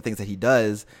doing the things that he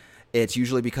does, it's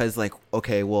usually because like,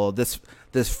 okay, well this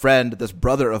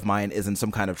brother of mine is in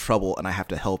some kind of trouble and I have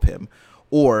to help him,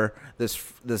 or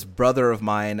this brother of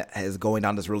mine is going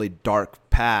down this really dark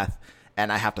path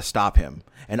and I have to stop him.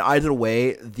 And either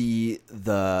way, the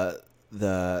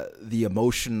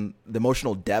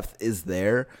emotional depth is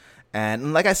there.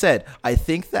 And like I said, I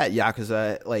think that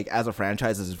Yakuza, like as a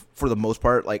franchise, is for the most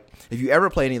part, like if you ever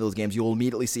play any of those games, you'll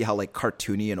immediately see how like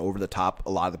cartoony and over the top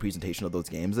a lot of the presentation of those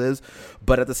games is.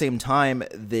 But at the same time,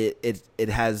 it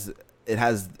has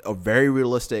a very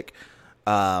realistic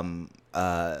portrayal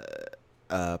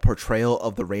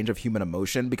of the range of human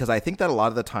emotion, because I think that a lot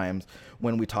of the times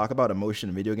when we talk about emotion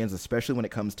in video games, especially when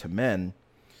it comes to men,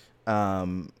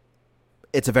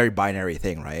 it's a very binary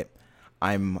thing, right?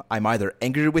 I'm either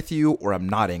angry with you or I'm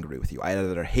not angry with you. I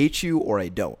either hate you or I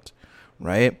don't,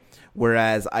 right?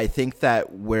 Whereas I think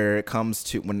that when it comes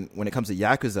to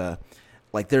Yakuza,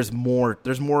 like there's more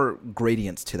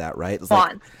gradients to that, right? It's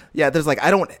like, yeah, there's like, I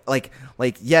don't like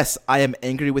yes, I am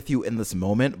angry with you in this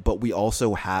moment, but we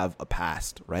also have a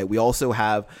past, right? We also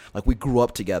have like we grew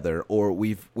up together, or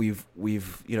we've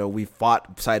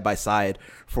fought side by side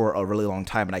for a really long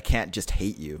time, and I can't just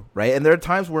hate you, right? And there are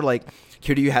times where like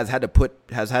Kiryu has had to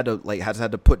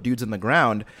put dudes in the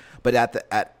ground, but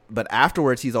but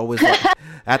afterwards he's always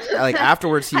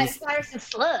afterwards he's fire some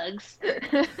slugs.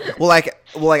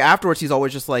 well afterwards he's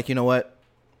always just like, you know what,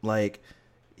 like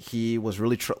he was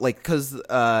really because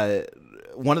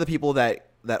one of the people that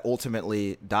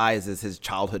ultimately dies is his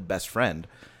childhood best friend,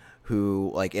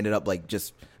 who like ended up like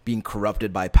just being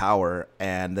corrupted by power,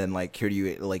 and then like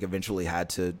Kiryu like eventually had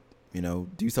to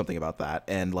do something about that,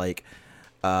 and like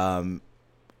in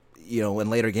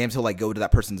later games he'll like go to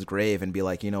that person's grave and be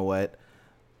like, you know what,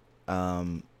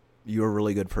 you're a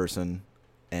really good person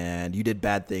and you did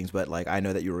bad things, but like I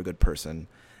know that you were a good person,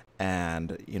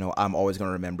 and I'm always going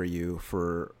to remember you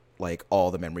for like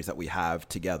all the memories that we have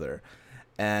together.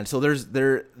 And so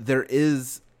there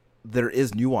is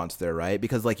nuance there, right?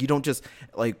 Because like you don't just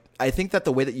like, I think that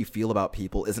the way that you feel about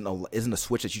people isn't a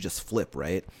switch that you just flip,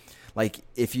 right? Like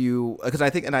if you, because I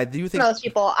think most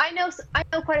people, I know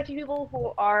quite a few people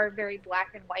who are very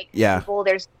black and white people.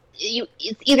 It's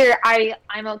either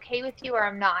I'm okay with you or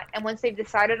I'm not, and once they've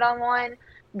decided on one,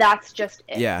 that's just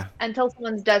it. Yeah. Until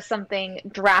someone does something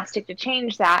drastic to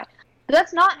change that. But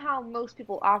that's not how most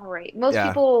people operate. Most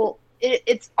people,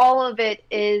 it's all of it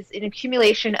is an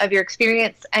accumulation of your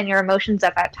experience and your emotions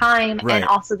at that time, right, and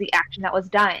also the action that was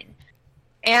done.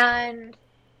 And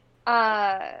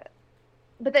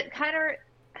but that kind of,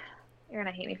 you're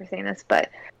gonna hate me for saying this, but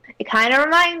it kind of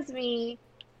reminds me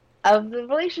of the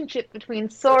relationship between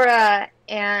Sora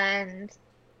and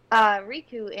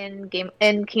Riku in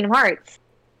Kingdom Hearts,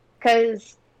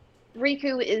 because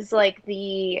Riku is like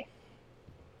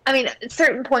at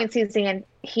certain points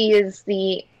he is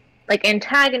the like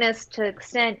antagonist to the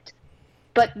extent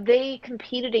but they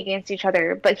competed against each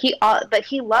other. But he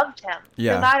loved him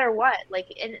no matter what. Like,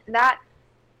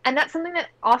 and that's something that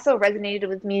also resonated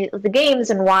with me with the games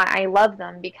and why I love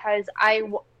them, because I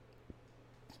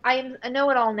am a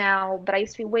know-it-all now, but I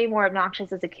used to be way more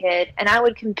obnoxious as a kid, and I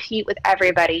would compete with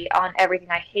everybody on everything.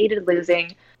 I hated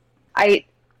losing. I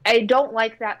don't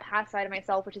like that past side of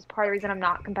myself, which is part of the reason I'm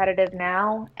not competitive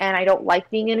now, and I don't like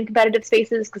being in competitive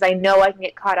spaces because I know I can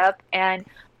get caught up, and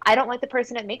I don't like the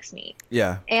person it makes me.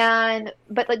 Yeah.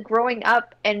 But like growing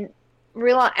up and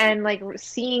like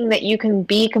seeing that you can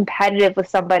be competitive with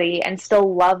somebody and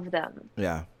still love them.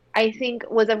 Yeah. I think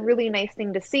was a really nice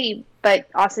thing to see, but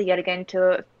also yet again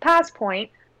to a past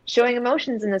point, showing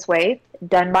emotions in this way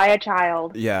done by a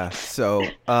child. Yeah. So,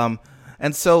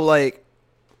 and so like,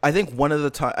 I think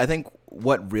I think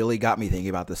what really got me thinking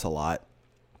about this a lot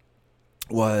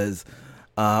was,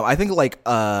 I think like,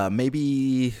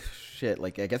 maybe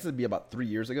like, I guess it'd be about 3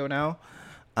 years ago now.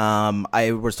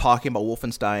 I was talking about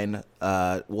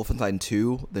Wolfenstein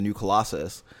 2, the New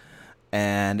Colossus,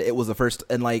 and it was the first,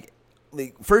 and like,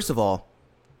 first of all,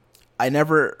 I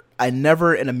never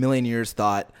in a million years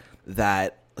thought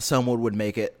that someone would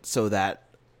make it so that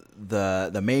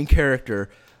the main character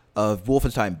of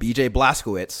Wolfenstein, BJ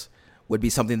Blazkowicz, would be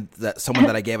someone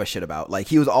that I gave a shit about. Like,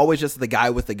 he was always just the guy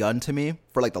with the gun to me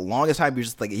for like the longest time. He was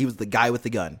just like, he was the guy with the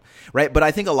gun, right? But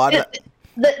I think a lot of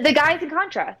the guys in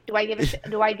Contra. Do I give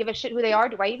a shit who they are?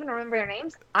 Do I even remember their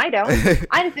names? I don't.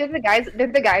 I just they're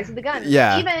the guys with the guns.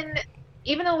 Yeah.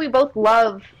 Even though we both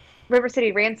love River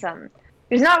City Ransom,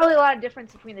 there's not really a lot of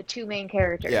difference between the two main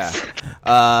characters.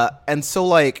 Yeah. And so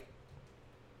like,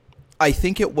 I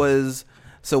think it was,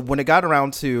 so when it got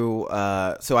around to,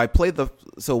 so I played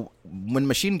when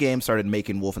Machine Games started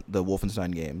making the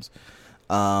Wolfenstein games,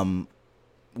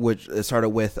 which it started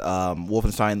with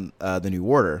Wolfenstein The New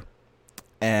Order,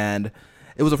 and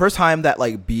it was the first time that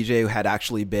like BJ had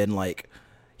actually been like,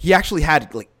 he actually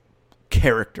had like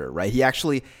character, right? He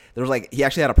actually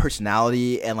had a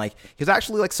personality, and like he was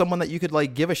actually like someone that you could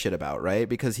like give a shit about, right?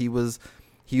 Because he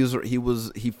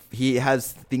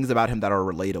has things about him that are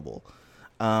relatable.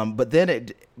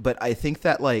 But I think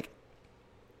that like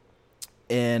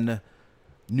in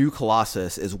New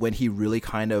Colossus is when he really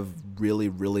kind of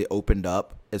really opened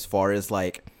up as far as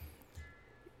like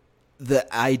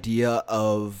the idea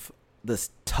of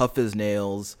this tough as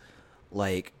nails,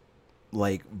 like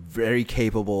very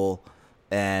capable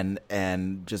and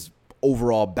just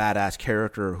overall badass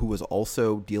character who was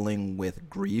also dealing with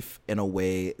grief in a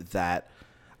way that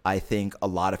I think a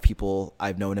lot of people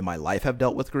I've known in my life have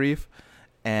dealt with grief.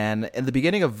 And in the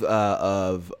beginning of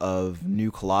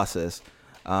New Colossus,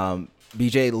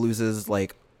 BJ loses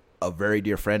like a very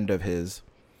dear friend of his,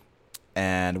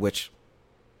 and which,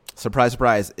 surprise,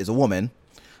 surprise, is a woman.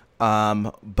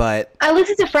 But at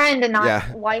least it's a friend and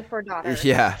not wife or daughter.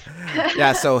 Yeah,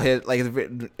 yeah. So his like,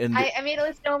 I made a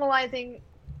list normalizing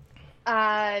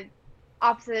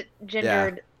opposite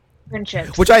gendered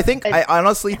friendships. Which I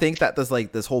honestly think that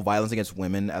this whole violence against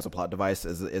women as a plot device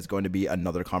is going to be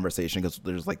another conversation, because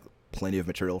there's like plenty of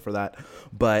material for that.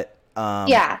 But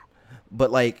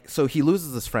but like, so he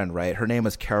loses this friend, right? Her name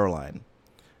is Caroline,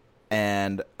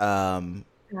 and oh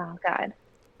god,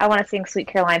 I want to sing Sweet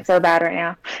Caroline so bad right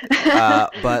now.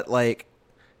 But like,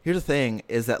 here's the thing: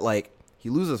 is that like he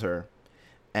loses her,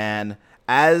 and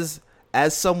as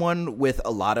someone with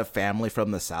a lot of family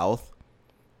from the South,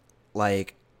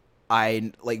 like,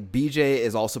 BJ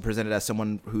is also presented as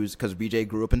someone because BJ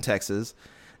grew up in Texas,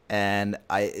 and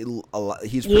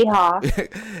he's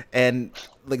and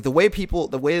like the way people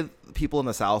in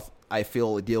the South, I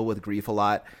feel, deal with grief a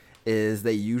lot is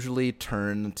they usually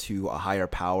turn to a higher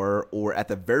power, or at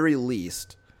the very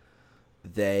least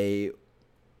they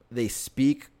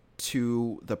speak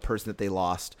to the person that they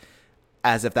lost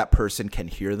as if that person can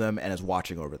hear them and is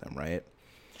watching over them, right?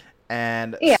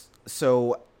 And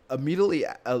so immediately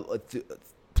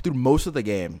through most of the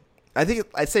game,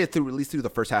 I'd say at least through the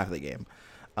first half of the game,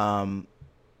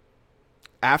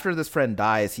 after this friend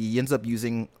dies, he ends up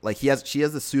using she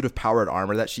has a suit of powered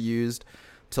armor that she used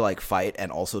to like fight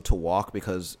and also to walk,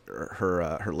 because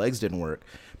her legs didn't work.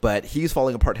 But he's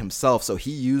falling apart himself, so he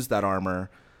used that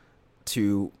armor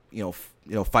to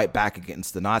fight back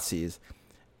against the Nazis.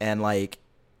 And like,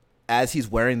 as he's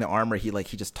wearing the armor, he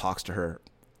just talks to her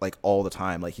like all the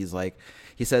time. Like, he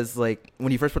says, like,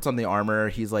 when he first puts on the armor,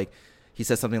 he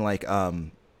says something like,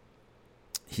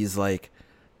 he's like,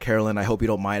 "Carolyn, I hope you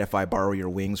don't mind if I borrow your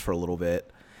wings for a little bit,"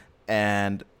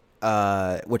 and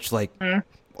which like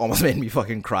almost made me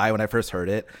fucking cry when I first heard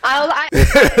it. I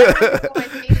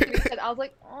was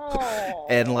like, oh,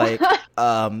 and like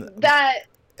that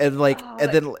and like, Oh,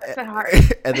 and then, that's been hard.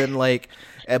 and then like,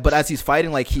 but as he's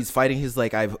fighting, like he's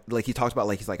like, he talks about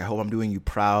like, he's like, I hope I'm doing you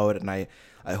proud, and I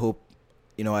hope,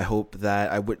 I hope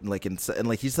that I wouldn't like, and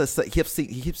like he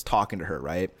keeps talking to her,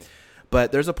 right?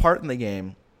 But there's a part in the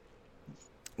game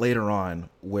later on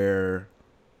where,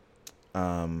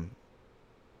 BJ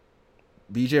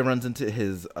runs into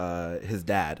his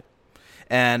dad.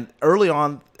 And early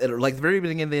on, like the very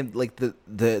beginning, like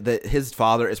the his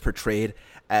father is portrayed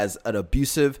as an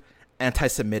abusive,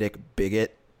 anti-Semitic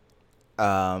bigot,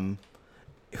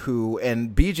 who,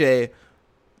 and BJ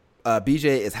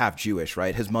is half Jewish,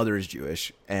 right? His mother is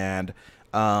Jewish, and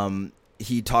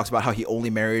he talks about how he only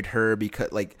married her because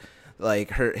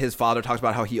his father talks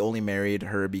about how he only married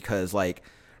her because like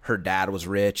her dad was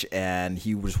rich and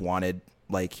he just wanted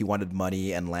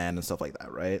money and land and stuff like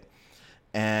that, right?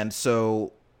 And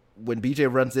so when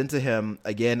BJ runs into him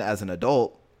again as an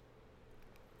adult,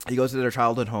 he goes to their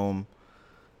childhood home,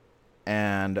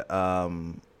 and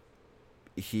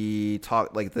his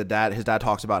dad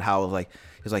talks about how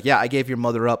he's like, yeah, I gave your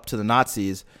mother up to the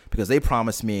Nazis because they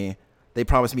promised me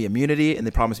immunity and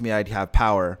they promised me I'd have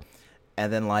power.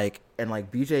 And then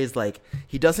BJ's like,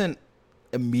 he doesn't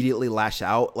immediately lash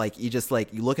out. Like, he just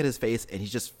like, you look at his face and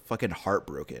he's just fucking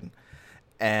heartbroken.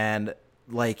 And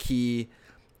his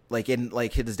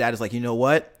dad is like, you know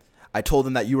what? I told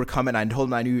them that you were coming. I told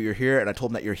them I knew you're here, and I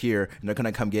told them that you're here, and they're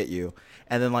gonna come get you.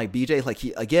 And then like BJ, like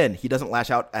he doesn't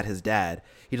lash out at his dad.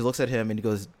 He just looks at him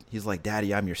and he's like,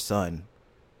 Daddy, I'm your son.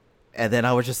 And then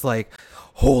I was just like,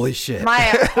 holy shit. My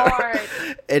heart.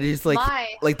 And he's like,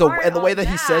 the way that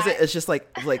he says it, it's just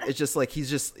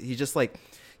like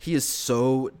he is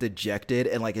so dejected,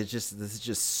 and like this is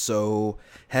just so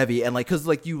heavy, and like because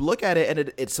like you look at it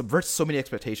and it subverts so many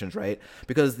expectations, right?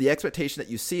 Because the expectation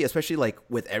that you see, especially like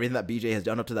with everything that BJ has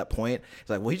done up to that point, it's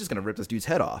like, well, he's just gonna rip this dude's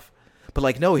head off. But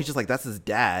like, no, he's just like, that's his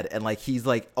dad, and like he's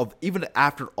like, even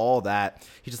after all that,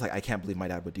 he's just like, I can't believe my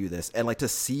dad would do this. And like to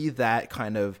see that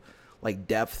kind of like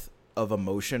depth of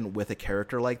emotion with a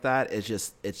character like that is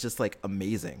just, it's just like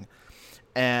amazing.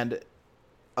 And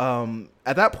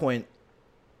at that point,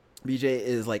 BJ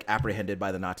is like apprehended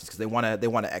by the Nazis because they want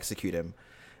to execute him,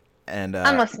 and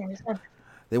I'm listening.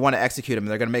 they want to execute him,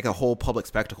 and they're going to make a whole public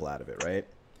spectacle out of it, right?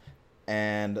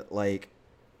 And like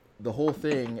the whole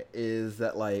thing is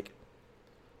that like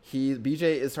BJ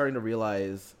is starting to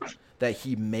realize that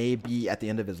he may be at the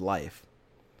end of his life,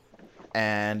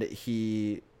 and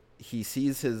he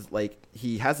sees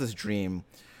he has this dream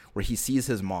where he sees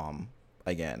his mom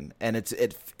again, and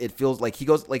it feels like he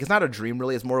goes, like, it's not a dream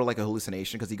really, it's more like a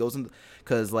hallucination, because he goes in,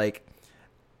 because like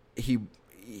he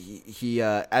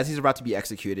as he's about to be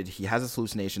executed, he has this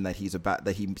hallucination that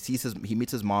he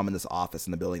meets his mom in this office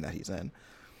in the building that he's in,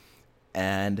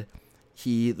 and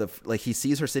he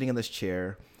sees her sitting in this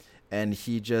chair, and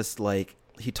he just like,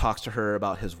 he talks to her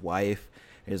about his wife,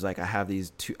 and he's like, I have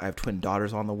twin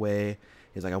daughters on the way.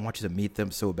 He's like, I want you to meet them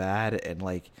so bad. And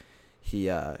like he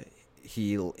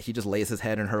just lays his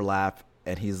head in her lap,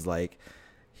 and he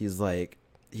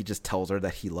just tells her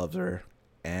that he loves her.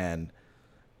 And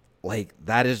like,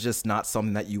 that is just not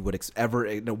something that you would ever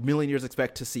in a million years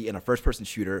expect to see in a first person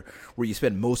shooter, where you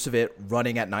spend most of it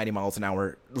running at 90 miles an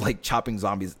hour, like chopping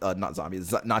Nazis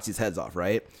heads off,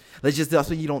 right? That's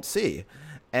something you don't see.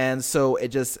 And so it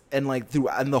just, and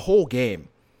the whole game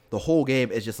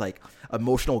is just like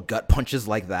emotional gut punches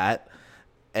like that.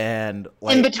 And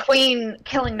like, in between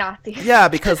killing Nazis. Yeah,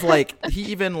 because like he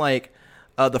even like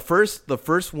the first girl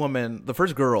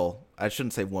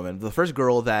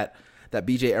that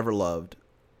BJ ever loved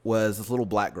was this little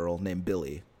black girl named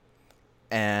Billy.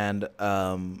 And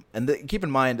keep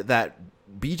in mind that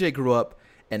BJ grew up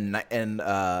in the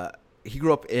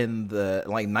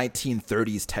like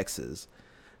 1930s Texas.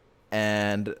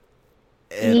 And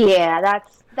yeah,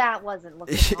 that wasn't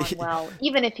looking on well,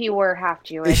 even if you were half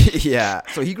Jewish. Yeah,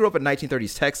 so he grew up in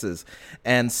 1930s Texas,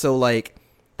 and so like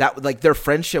that, like their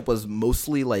friendship was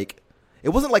mostly like, it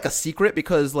wasn't like a secret,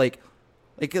 because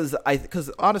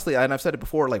honestly, and I've said it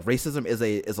before, like racism is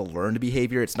a learned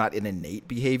behavior. It's not an innate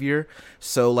behavior.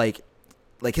 So like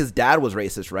his dad was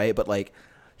racist, right? But like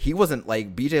he wasn't,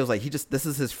 like BJ was like, this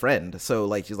is his friend. So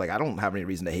like he's like, I don't have any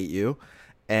reason to hate you,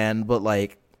 but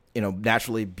like,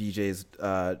 naturally BJ's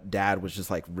dad was just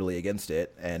like really against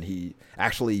it, and he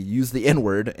actually used the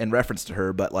N-word in reference to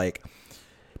her, but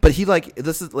he like,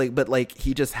 this is like, but like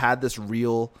he just had this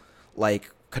real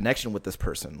like connection with this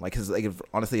person, like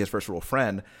honestly his first real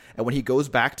friend. And when he goes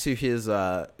back to his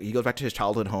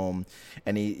childhood home,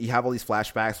 and you have all these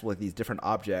flashbacks with like these different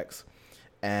objects,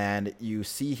 and you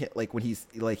see him, like when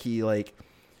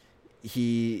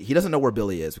he doesn't know where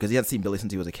Billy is because he hasn't seen Billy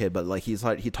since he was a kid, but like he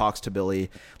talks to Billy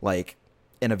like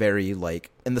in a very like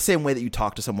in the same way that you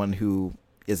talk to someone who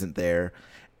isn't there,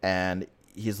 and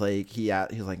he's like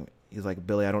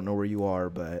Billy, I don't know where you are,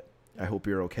 but I hope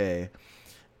you're okay.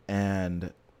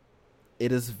 And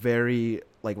it is very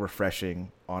like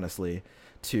refreshing, honestly,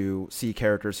 to see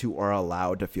characters who are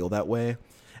allowed to feel that way.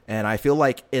 And I feel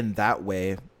like in that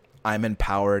way I'm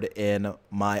empowered in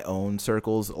my own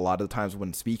circles a lot of the times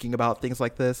when speaking about things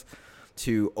like this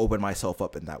to open myself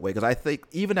up in that way. Because I think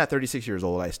even at 36 years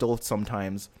old, it's still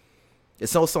sometimes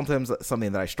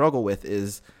something that I struggle with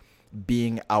is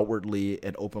being outwardly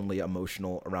and openly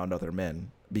emotional around other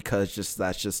men, because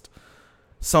that's just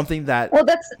something that... Well,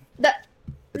 that's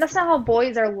not how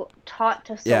boys are taught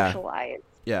to socialize.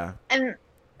 Yeah. And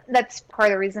that's part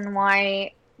of the reason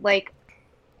why, like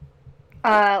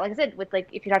I said, with like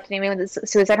if you talk to anyone with the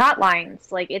suicide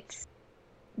hotlines, like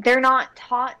they're not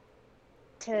taught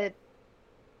to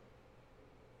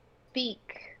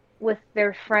speak with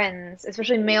their friends,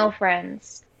 especially male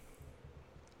friends,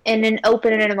 in an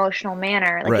open and an emotional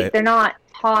manner. Like right. They're not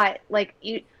taught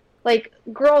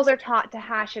girls are taught to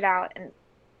hash it out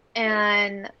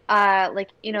and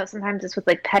sometimes it's with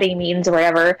like petty memes or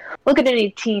whatever. Look at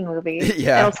any teen movie.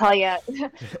 Yeah. It'll tell you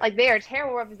like they are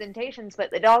terrible representations,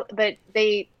 but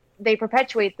they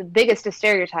perpetuate the biggest of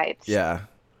stereotypes. Yeah.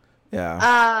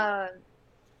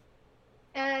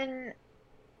 And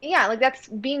yeah, like that's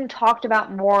being talked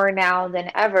about more now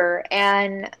than ever.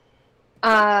 And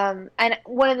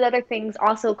one of the other things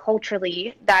also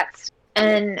culturally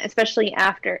and especially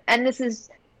after, and this is,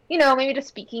 maybe just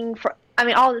speaking for, I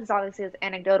mean, all of this obviously is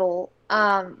anecdotal,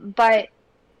 but,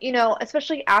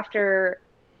 especially after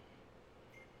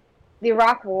the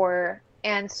Iraq War,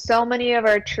 and so many of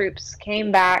our troops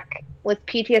came back with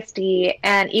PTSD,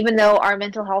 and even though our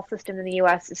mental health system in the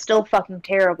U.S. is still fucking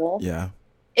terrible, yeah,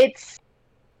 it's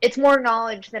more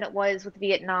knowledge than it was with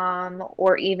Vietnam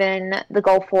or even the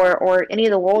Gulf War or any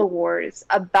of the world wars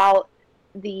about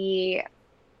the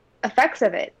effects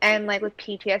of it, and like with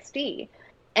PTSD.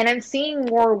 And I'm seeing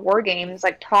more war games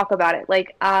like talk about it.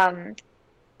 Like I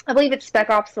believe it's Spec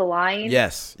Ops: The Line.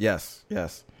 Yes.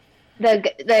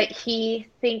 That he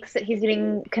thinks that he's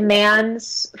getting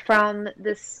commands from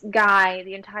this guy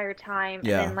the entire time,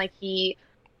 yeah. And then like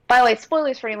by the way,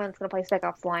 spoilers for anyone that's going to play Spec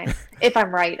Ops: The Line, if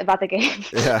I'm right about the game.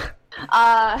 Yeah.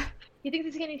 He thinks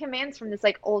he's getting commands from this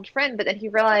like old friend, but then he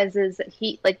realizes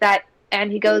that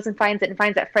and he goes and finds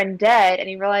that friend dead, and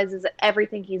he realizes that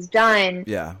everything he's done,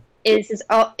 yeah, is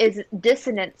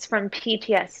dissonance from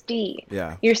PTSD.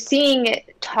 Yeah. You're seeing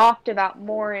it talked about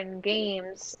more in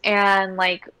games, and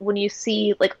like when you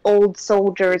see like old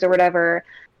soldiers or whatever,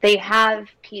 they have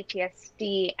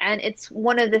PTSD, and it's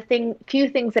one of the few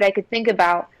things that I could think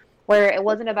about where it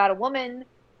wasn't about a woman,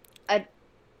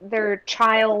 their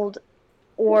child,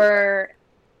 or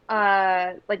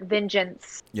like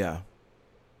vengeance. Yeah.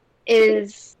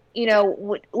 Is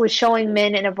was showing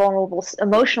men in a vulnerable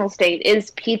emotional state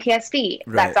is PTSD.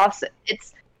 Right. That's also,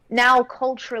 it's now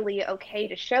culturally okay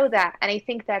to show that, and I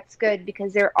think that's good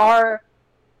because there are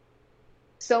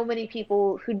so many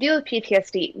people who deal with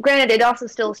PTSD. Granted, it also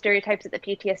still stereotypes that the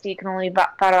PTSD can only be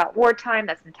thought about wartime.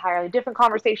 That's an entirely different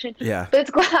conversation. Yeah. But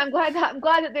I'm glad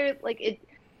that there's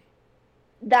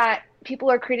that people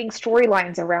are creating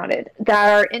storylines around it that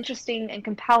are interesting and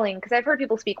compelling. Because I've heard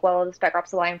people speak well of the Spec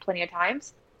Ops: The Line plenty of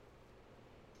times.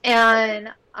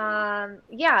 And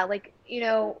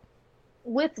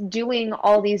with doing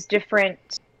all these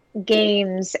different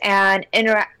games and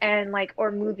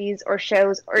or movies or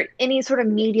shows or any sort of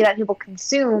media that people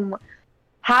consume,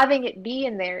 having it be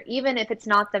in there, even if it's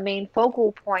not the main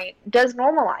focal point, does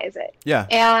normalize it. Yeah.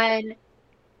 And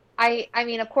I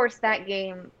mean, of course, that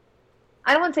game,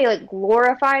 I don't want to say like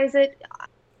glorifies it,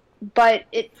 but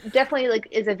it definitely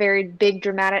is a very big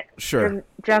dramatic dramatization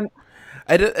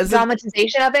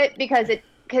of it,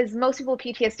 because most people with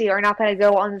PTSD are not going to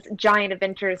go on giant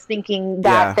adventures thinking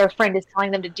that their friend is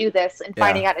telling them to do this and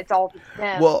finding out it's all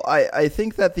them. Well, I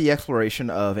think that the exploration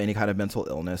of any kind of mental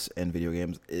illness in video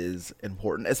games is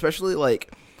important, especially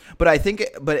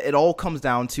but it all comes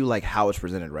down to how it's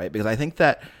presented, right? Because I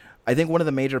think one of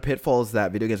the major pitfalls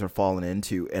that video games have fallen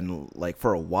into, and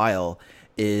for a while,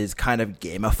 is kind of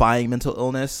gamifying mental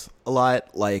illness a lot.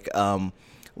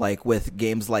 With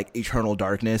games like Eternal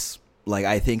Darkness,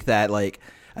 I think that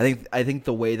I think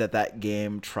the way that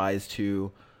game tries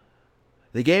to,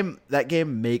 that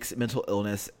game makes mental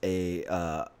illness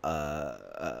a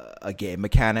game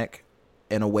mechanic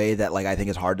in a way that I think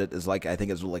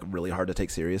is really hard to take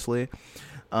seriously.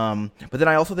 But then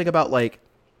I also think about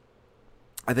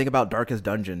I think about Darkest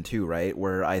Dungeon too, right?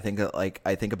 Where I think about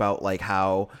like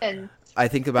how I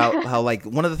think about how like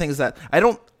one of the things that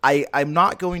I'm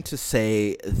not going to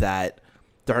say that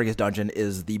Darkest Dungeon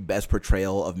is the best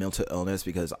portrayal of mental illness,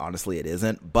 because honestly it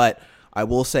isn't, but I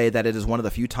will say that it is one of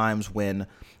the few times when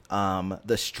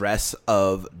the stress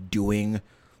of doing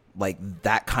like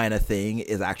that kind of thing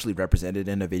is actually represented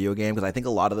in a video game. Because I think a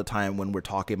lot of the time when we're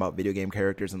talking about video game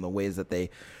characters and the ways that they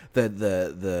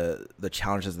the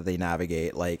challenges that they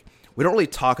navigate, like we don't really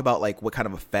talk about like what kind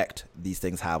of effect these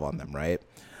things have on them, right?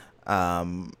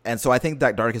 And so I think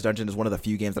that Darkest Dungeon is one of the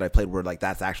few games that I played where like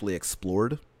that's actually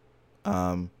explored.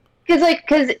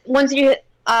 Because once you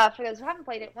for those who haven't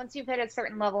played it, once you've hit a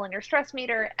certain level in your stress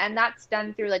meter, and that's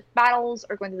done through like battles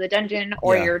or going through the dungeon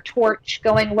or your torch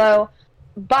going low.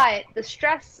 But the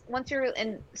stress, once you're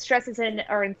in stress is in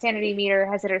or insanity meter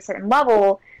has hit a certain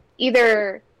level,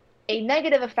 either a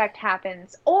negative effect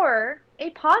happens or a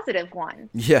positive one.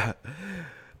 Yeah.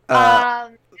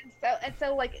 And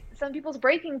so like some people's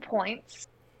breaking points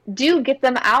do get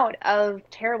them out of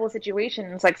terrible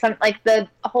situations. Like the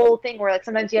whole thing where like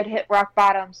sometimes you have to hit rock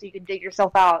bottom so you can dig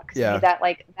yourself out because you need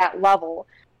that level.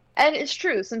 And it's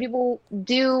true. Some people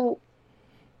do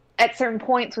at certain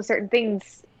points with certain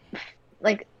things,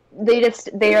 like they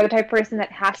are the type of person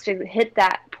that has to hit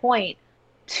that point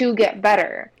to get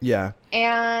better. Yeah.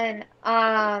 And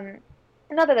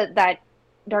not that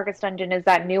Darkest Dungeon is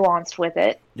that nuanced with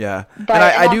it. Yeah, but and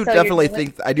I do definitely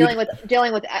think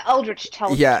dealing with Eldritch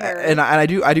Terror. Yeah, and I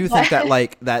do think that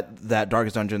like that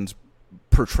Darkest Dungeon's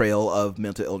portrayal of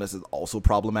mental illness is also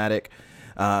problematic.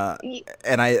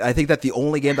 And I think that the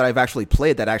only game that I've actually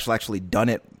played that actually done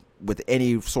it with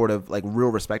any sort of like real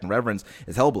respect and reverence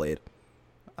is Hellblade.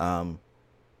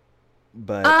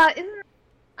 But I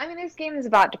mean, there's games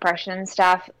about depression and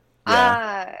stuff.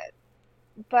 Yeah.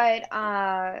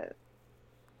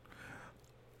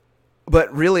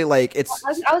 But really, like it's.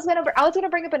 I was gonna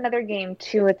bring up another game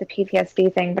too with the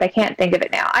PTSD thing, but I can't think of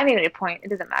it now. I made a point. It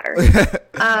doesn't matter.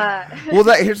 Well,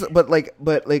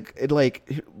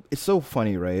 it's so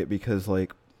funny, right? Because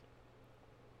like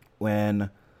when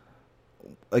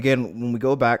we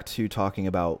go back to talking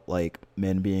about like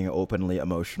men being openly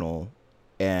emotional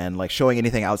and like showing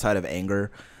anything outside of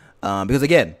anger, because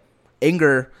again,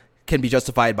 anger can be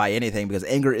justified by anything because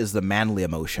anger is the manly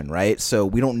emotion, right? So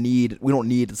we don't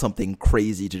need something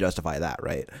crazy to justify that,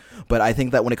 right? But I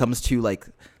think that when it comes to like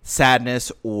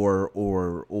sadness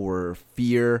or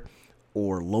fear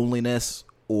or loneliness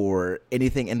or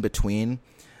anything in between,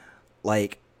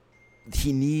 like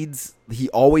he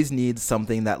always needs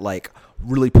something that like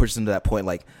really pushes him to that point,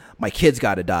 like my kid's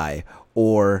got to die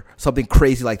or something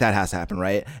crazy like that has to happen,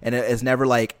 right? And it's never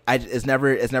like it's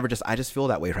never just I just feel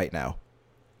that way right now.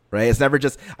 Right, it's never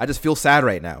just I just feel sad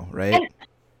right now, right?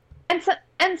 And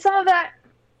some of that,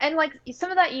 and like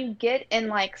some of that you get in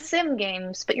like sim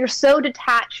games, but you're so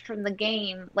detached from the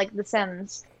game, like The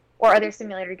Sims or other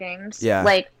simulator games,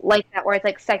 like that, where it's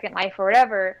like Second Life or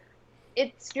whatever.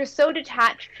 You're so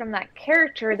detached from that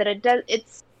character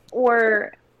that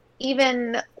or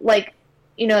even like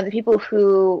the people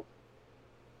who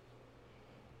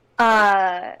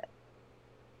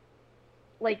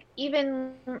like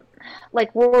even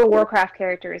like World of Warcraft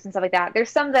characters and stuff like that.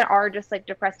 There's some that are just like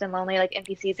depressed and lonely, like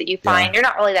NPCs that you find. You're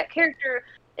not really that character.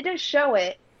 It does show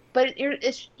it, but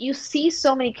you see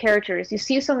so many characters, you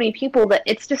see so many people that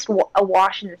it's just a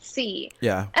wash in the sea.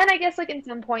 Yeah. And I guess like in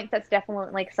some points that's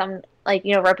definitely like some like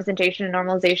representation and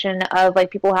normalization of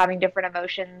like people having different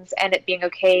emotions and it being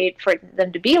okay for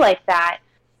them to be like that.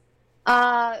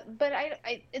 But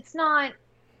I it's not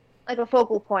like a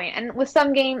focal point. And with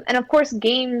some games, and of course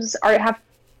games have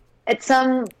at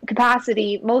some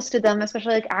capacity, most of them,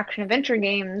 especially like action adventure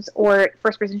games or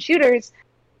first person shooters,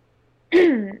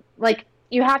 like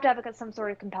you have to have like some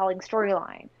sort of compelling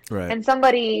storyline. Right. And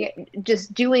somebody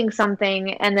just doing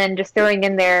something and then just throwing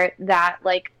in there that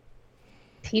like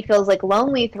he feels like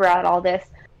lonely throughout all this,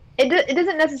 it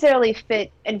doesn't necessarily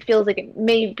fit and feels like it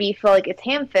feel like it's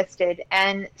ham-fisted.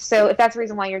 And so if that's the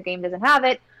reason why your game doesn't have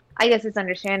it, I guess it's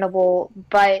understandable,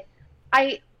 but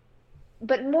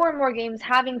more and more games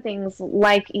having things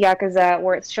like Yakuza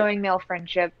where it's showing male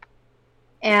friendship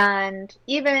and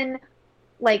even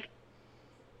like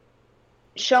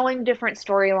showing different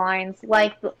storylines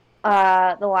like The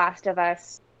Last of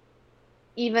Us,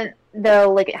 even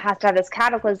though like it has to have this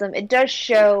cataclysm, it does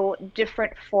show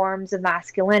different forms of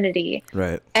masculinity.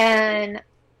 Right. And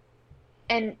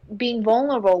being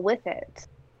vulnerable with it,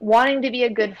 wanting to be a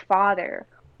good father,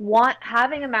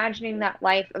 imagining that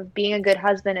life of being a good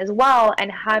husband as well,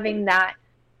 and having that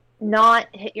not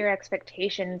hit your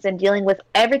expectations and dealing with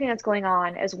everything that's going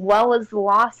on as well as the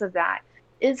loss of that.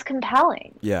 is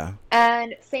compelling. Yeah.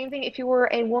 And same thing if you were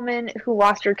a woman who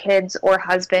lost her kids or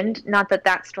husband. Not that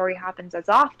that story happens as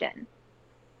often.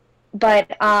 But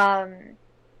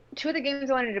two of the games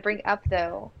I wanted to bring up,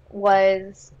 though,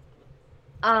 was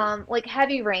like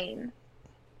Heavy Rain,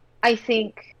 I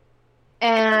think,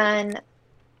 and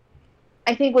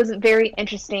I think was very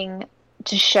interesting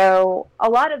to show a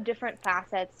lot of different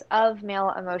facets of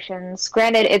male emotions.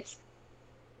 Granted, it's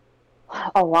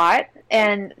a lot,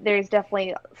 and there's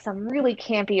definitely some really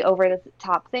campy, over the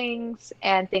top things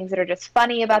and things that are just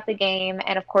funny about the game.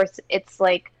 And of course, it's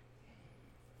like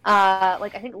I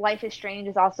think Life is Strange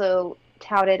is also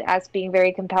touted as being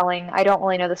very compelling. I don't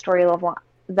really know the story of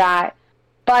that,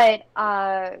 but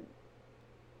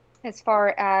as far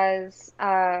as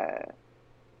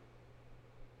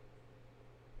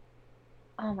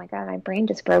oh my god, my brain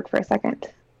just broke for a second.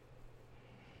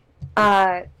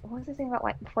 What was I saying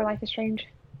about before Life is Strange?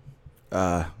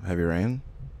 Heavy Rain?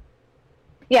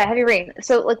 Yeah, Heavy Rain.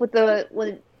 So, like,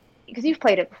 because you've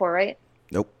played it before, right?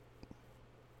 Nope.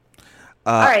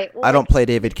 All right. Well, I don't play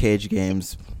David Cage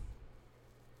games.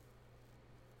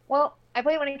 Well, I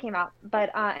played it when it came out, but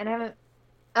and I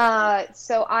haven't.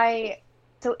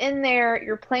 So in there,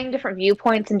 you're playing different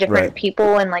viewpoints and different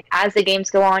people, and like as the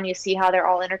games go on, you see how they're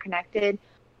all interconnected.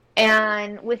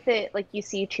 And with it, like you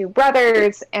see two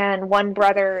brothers, and one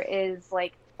brother is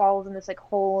like falls in this like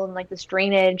hole in like this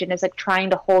drainage, and is like trying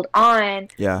to hold on.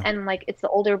 Yeah. And like it's the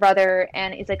older brother,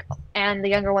 and he's like, and the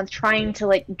younger one's trying to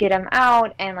like get him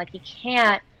out, and like he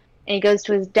can't, and he goes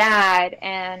to his dad,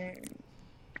 and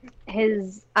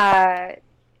his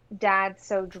dad's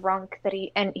so drunk that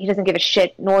he doesn't give a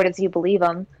shit, nor does he believe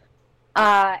him.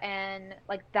 And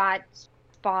like that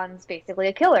spawns basically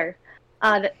a killer.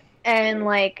 And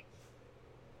like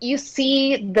you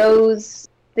see those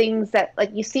things that like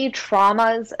you see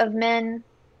traumas of men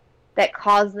that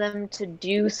cause them to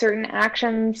do certain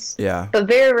actions. Yeah. But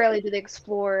very rarely do they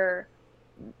explore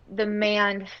the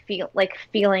man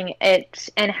feeling it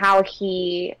and how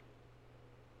he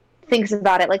thinks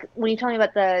about it. Like when you tell me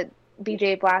about the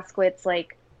BJ Blazkowicz,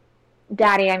 like,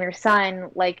 Daddy, I'm your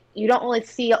son, like, you don't really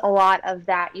see a lot of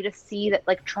that. You just see that,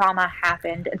 like, trauma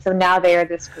happened, and so now they're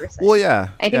this person. Well, yeah.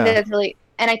 I think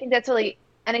that's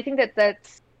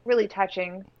really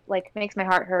touching. Like, makes my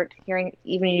heart hurt hearing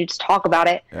even you just talk about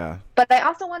it. Yeah. But I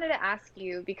also wanted to ask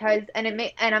you because, and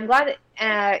I'm glad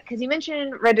that, because you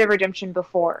mentioned Red Dead Redemption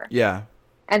before. Yeah.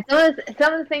 And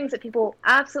some of the things that people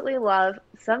absolutely love,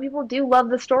 some people do love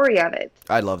the story of it.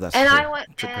 I love that.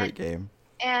 It's a great game.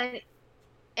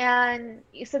 And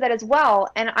you said that as well.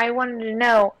 And I wanted to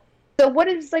know, so what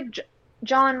is like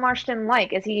John Marston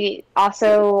like? Is he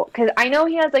also, because I know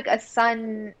he has like a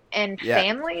son and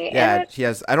family. Yeah, he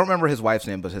has. I don't remember his wife's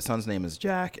name, but his son's name is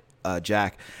Jack.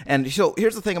 Jack. And so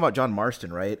here's the thing about John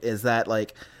Marston, right? Is that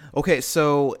like,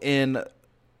 so in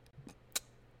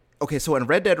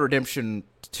Red Dead Redemption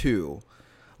 2,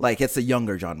 like it's a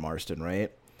younger John Marston,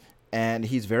 right? And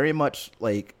he's very much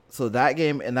like, so that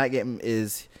game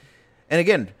is, and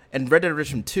again, in Red Dead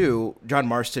Redemption 2, John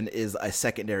Marston is a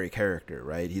secondary character,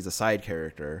 right? He's a side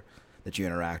character that you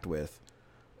interact with.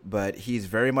 But he's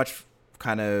very much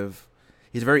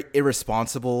he's a very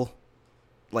irresponsible,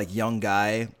 like, young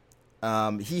guy.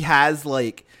 He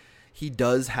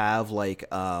does have, like,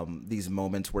 these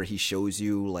moments where he shows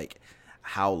you, like,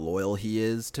 how loyal he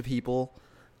is to people,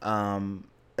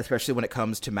 especially when it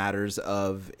comes to matters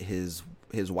of his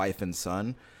wife and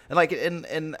son. And, like,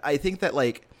 and I think that,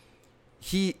 like,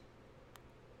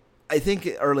 I think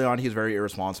early on he was very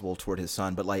irresponsible toward his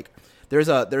son, but like there's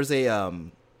a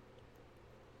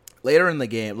later in the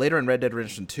game, later in Red Dead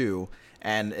Redemption 2,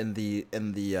 and in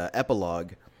the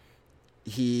epilogue,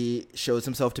 he shows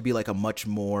himself to be like a much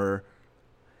more,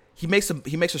 he makes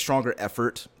a stronger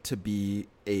effort to be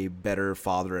a better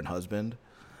father and husband.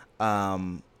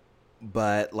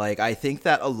 But like I think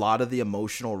that a lot of the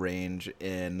emotional range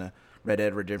in Red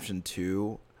Dead Redemption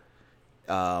 2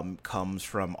 comes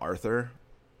from Arthur,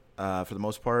 for the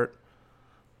most part.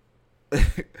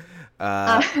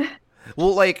 Well,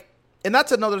 like, and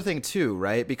that's another thing too,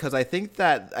 right? Because I think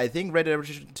Red Dead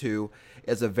Redemption 2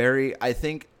 is because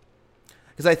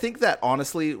I think that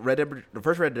honestly, the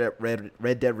first Red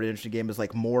Dead Redemption game is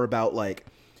like more about like,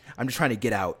 I'm just trying to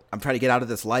get out. I'm trying to get out of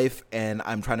this life, and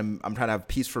I'm trying to have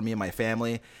peace for me and my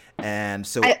family, and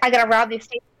so I gotta rob these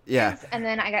stations. Yeah, and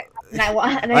then I got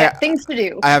things to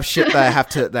do. I have shit that I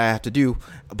have to do.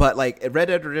 But like Red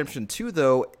Dead Redemption 2,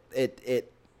 though,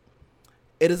 it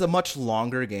is a much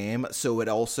longer game. So it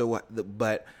also,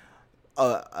 but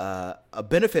a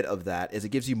benefit of that is it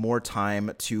gives you more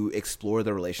time to explore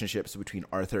the relationships between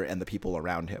Arthur and the people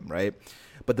around him, right?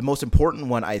 But the most important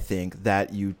one, I think,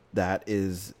 that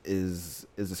is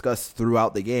discussed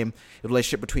throughout the game, the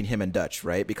relationship between him and Dutch,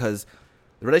 right? Because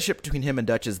the relationship between him and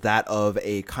Dutch is that of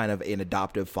a kind of an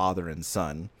adoptive father and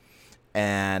son.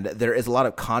 And there is a lot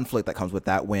of conflict that comes with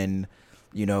that when,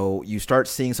 you know, you start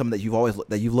seeing someone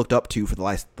that you've looked up to for the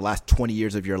last 20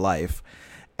 years of your life,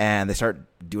 and they start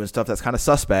doing stuff that's kind of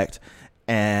suspect.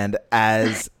 And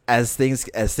as things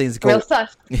go, real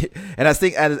sus. and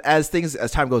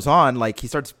as time goes on, like he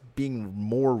starts being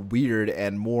more weird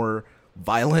and more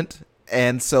violent,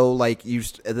 and so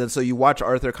you watch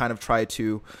Arthur kind of try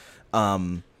to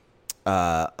navigate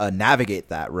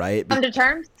that, right? Come to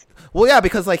terms. Well, yeah,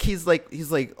 because he's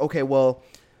like, okay, well,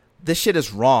 this shit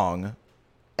is wrong,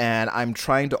 and I'm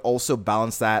trying to also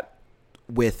balance that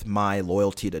with my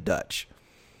loyalty to Dutch,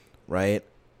 right?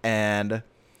 And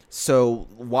so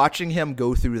watching him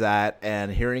go through that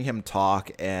and hearing him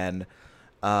talk, and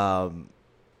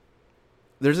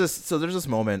there's this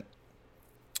moment,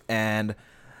 and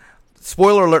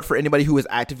spoiler alert for anybody who is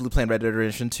actively playing Red Dead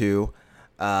Redemption 2,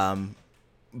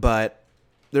 but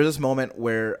there's this moment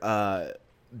where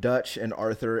Dutch and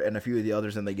Arthur and a few of the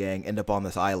others in the gang end up on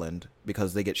this island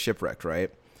because they get shipwrecked,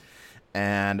 right?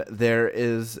 And there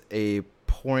is a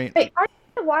point. Wait, are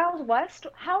they the Wild West?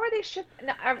 How are they shipped?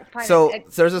 No, fine. So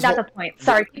there's this. Not the point.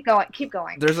 Sorry, keep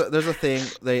going. There's a thing.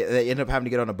 They end up having to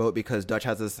get on a boat because Dutch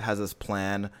has this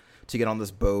plan to get on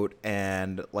this boat,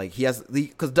 and like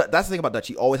because that's the thing about Dutch.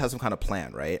 He always has some kind of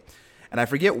plan, right? And I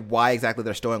forget why exactly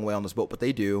they're stowing away on this boat, but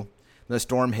they do. The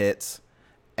storm hits,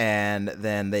 and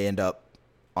then they end up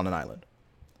on an island.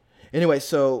 Anyway,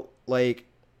 so like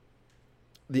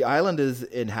the island is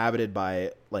inhabited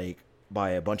by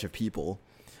a bunch of people,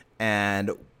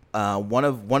 and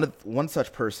one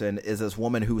such person is this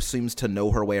woman who seems to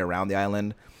know her way around the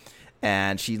island,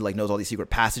 and she like knows all these secret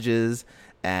passages,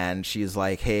 and she's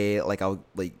like, hey, like I'll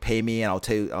like pay me and I'll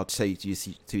tell you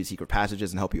to secret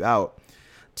passages and help you out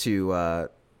to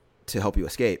help you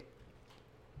escape.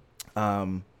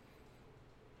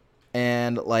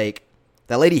 And like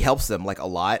that lady helps them like a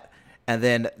lot, and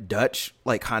then Dutch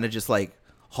like kind of just like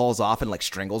hauls off and like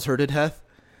strangles her to death,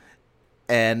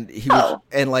 and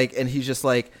he's just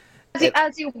like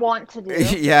as you want to do.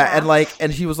 Yeah,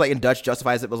 and he was like, and Dutch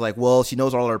justifies it, was like, well, she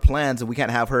knows all our plans and we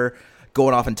can't have her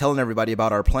going off and telling everybody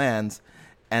about our plans.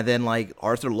 And then like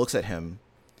Arthur looks at him,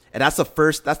 and that's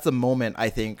the moment I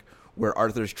think where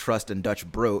Arthur's trust in Dutch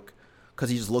broke, because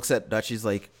he just looks at Dutch. He's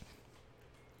like,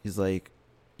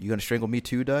 you gonna strangle me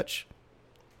too, Dutch?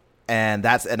 And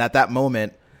at that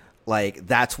moment, like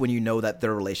that's when you know that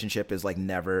their relationship is like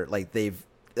never, like they've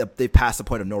passed the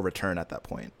point of no return at that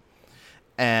point.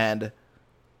 But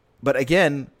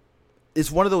again, it's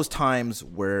one of those times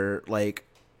where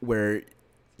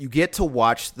you get to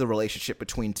watch the relationship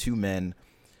between two men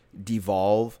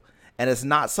devolve, and it's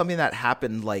not something that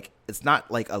happened, like it's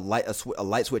not like a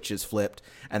light switch is flipped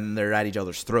and they're at each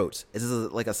other's throats. This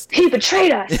is like he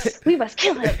betrayed us. We must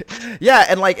kill him. Yeah,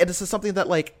 and this is something that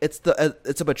like it's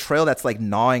a betrayal that's like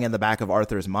gnawing in the back of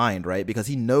Arthur's mind, right? Because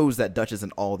he knows that Dutch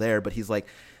isn't all there, but he's like,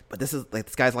 but this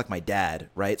guy's like my dad,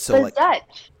 right? So like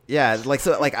Dutch. Yeah, like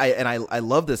so like I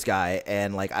love this guy,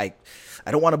 and like I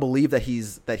don't want to believe that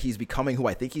he's becoming who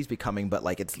I think he's becoming, but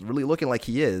like it's really looking like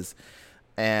he is.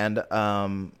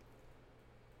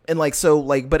 And like so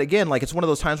like, but again, like it's one of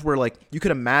those times where like you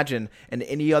could imagine in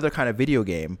any other kind of video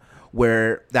game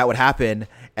where that would happen,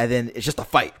 and then it's just a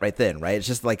fight right then, right? It's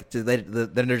just like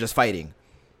then they're just fighting.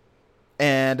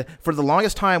 And for the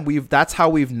longest time, that's how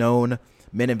we've known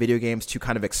men in video games to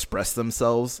kind of express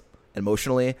themselves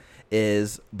emotionally,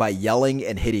 is by yelling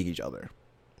and hitting each other,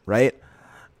 right?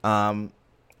 And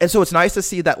so it's nice to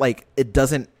see that like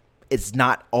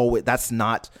that's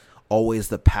not always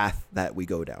the path that we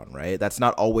go down, right? That's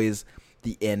not always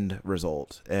the end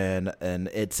result, and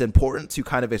it's important to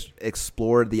kind of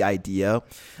explore the idea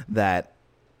that,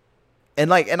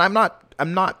 and I'm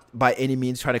not by any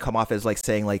means trying to come off as like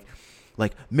saying like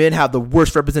men have the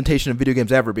worst representation of video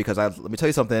games ever, because let me tell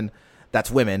you something,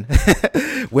 that's women.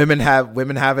 women have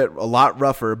it a lot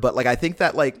rougher, but like I think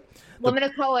that like women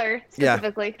of color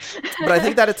specifically. Yeah. But I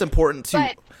think that it's important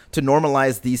to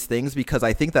normalize these things, because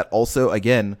I think that also,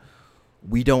 again,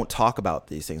 we don't talk about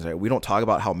these things, right? We don't talk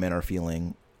about how men are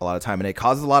feeling a lot of time, and it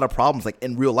causes a lot of problems, like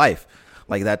in real life.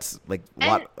 Like that's like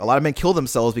a lot of men kill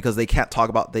themselves because they can't talk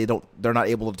about, they're not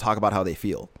able to talk about how they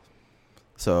feel.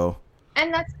 So.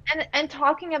 And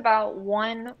talking about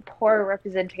one poor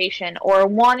representation or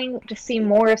wanting to see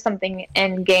more of something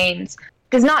in games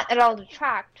does not at all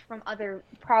detract from other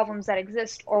problems that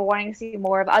exist, or wanting to see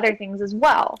more of other things as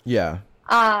well. Yeah.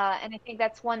 And I think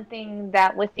that's one thing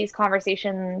that with these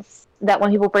conversations, that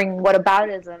when people bring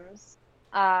whataboutisms,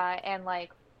 and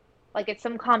like it's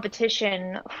some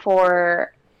competition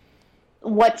for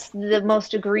what's the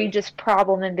most egregious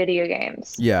problem in video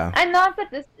games. Yeah. And not that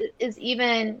this is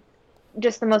even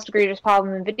just the most egregious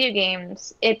problem in video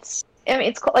games. I mean,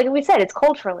 it's like we said, it's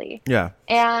culturally. Yeah.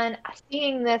 And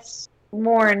seeing this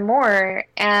more and more,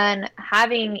 and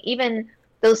having even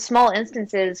those small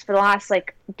instances for the last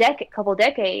like couple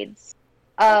decades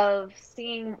of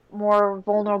seeing more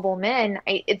vulnerable men,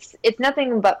 it's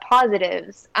nothing but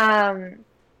positives.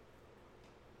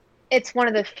 It's one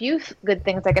of the few good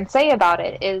things I can say about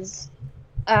it is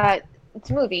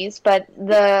it's movies, but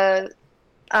the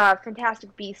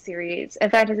Fantastic Beasts series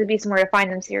and Fantastic Beasts and Where to Find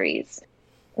Them series.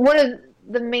 One of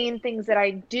the main things that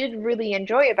I did really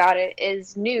enjoy about it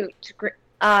is Newt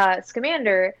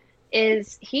Scamander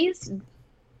is he's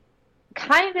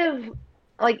kind of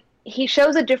like he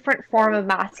shows a different form of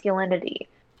masculinity.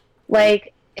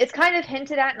 Like it's kind of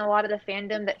hinted at in a lot of the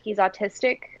fandom that he's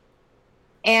autistic.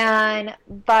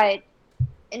 But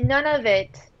none of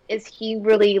it is he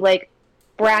really like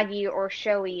braggy or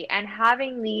showy, and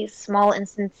having these small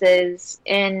instances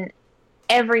in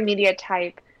every media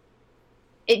type,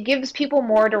 it gives people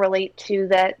more to relate to,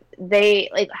 that they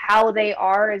like how they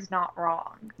are is not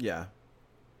wrong. Yeah.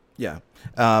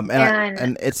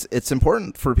 And it's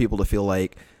important for people to feel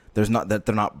like there's not that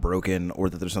they're not broken or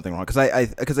that there's something wrong,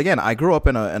 because again I grew up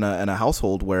in a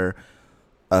household where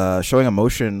showing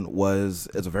emotion is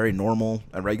a very normal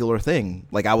and regular thing.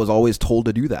 Like I was always told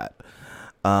to do that.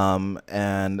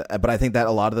 But I think that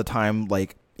a lot of the time,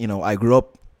 like, you know, I grew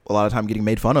up a lot of time getting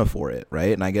made fun of for it.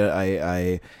 Right. And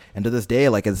and to this day,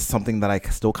 like it's something that I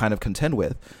still kind of contend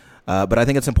with. But I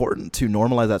think it's important to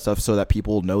normalize that stuff so that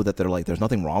people know that they're like, there's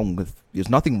nothing wrong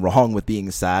with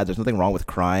being sad. There's nothing wrong with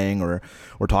crying or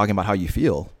talking about how you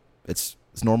feel. It's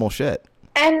normal shit.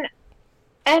 And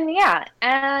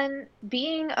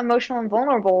being emotional and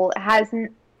vulnerable has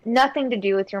nothing to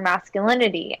do with your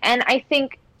masculinity. And I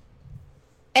think,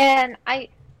 and I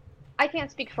can't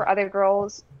speak for other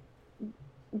girls,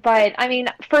 but I mean,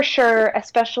 for sure,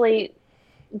 especially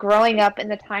growing up in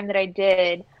the time that I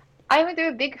did, I went through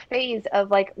a big phase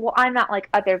of like, well, I'm not like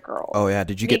other girls. Oh yeah,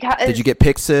 did you get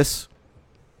picked, sis?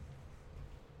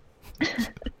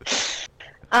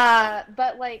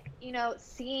 But like, you know,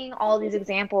 seeing all these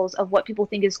examples of what people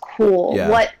think is cool,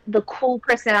 what the cool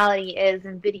personality is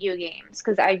in video games,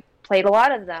 because I played a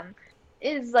lot of them,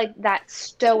 is like that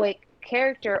stoic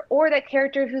character, or that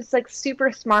character who's like super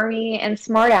smarmy and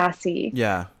smartassy.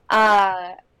 Yeah.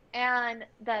 And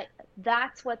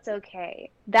that's what's okay.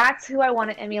 That's who I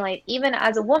want to emulate, even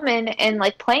as a woman, and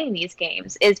like playing these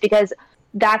games, is because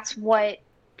that's what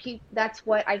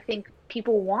I think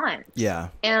people want. Yeah.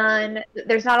 And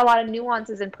there's not a lot of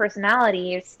nuances in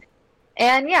personalities.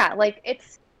 And yeah, like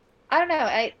it's, I don't know.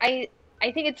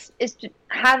 I think it's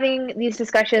having these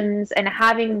discussions and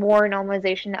having more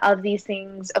normalization of these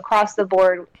things across the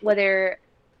board, whether,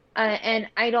 and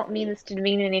I don't mean this to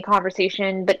demean any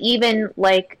conversation, but even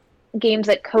like games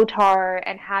like KOTOR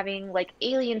and having like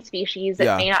alien species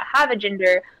that may not have a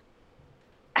gender,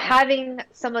 having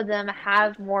some of them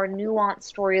have more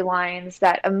nuanced storylines,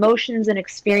 that emotions and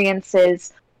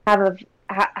experiences have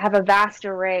a vast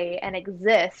array and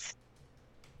exist.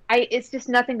 It's just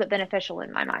nothing but beneficial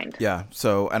in my mind. Yeah.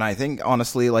 So, and I think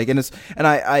honestly, like,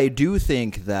 I do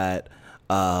think that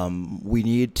we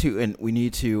need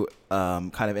to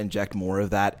kind of inject more of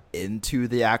that into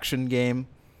the action game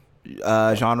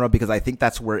genre, because I think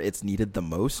that's where it's needed the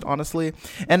most, honestly.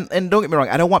 And don't get me wrong,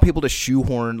 I don't want people to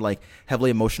shoehorn like heavily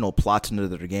emotional plots into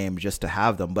their game just to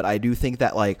have them, but I do think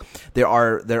that like there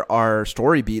are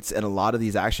story beats in a lot of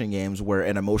these action games where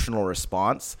an emotional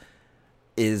response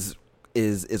is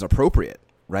appropriate,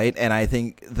 right? And I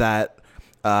think that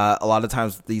a lot of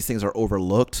times these things are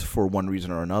overlooked for one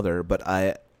reason or another, but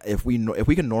if we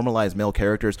can normalize male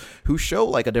characters who show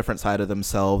like a different side of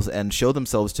themselves and show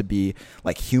themselves to be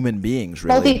like human beings,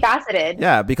 really multifaceted.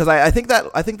 Yeah, because I think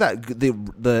that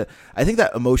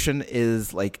emotion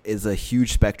is a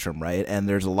huge spectrum, right? And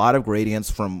there's a lot of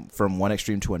gradients from one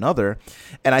extreme to another.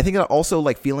 And I think that also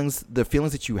like the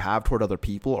feelings that you have toward other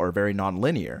people are very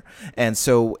nonlinear. And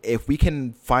so if we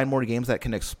can find more games that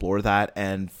can explore that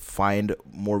and find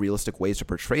more realistic ways to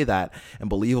portray that and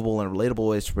believable and relatable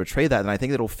ways to portray that, then I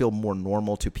think it'll feel more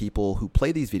normal to people who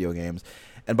play these video games,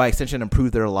 and by extension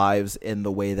improve their lives in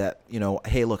the way that, you know,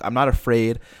 hey, look, I'm not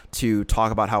afraid to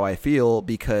talk about how I feel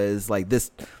because like this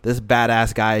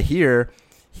badass guy here,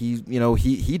 he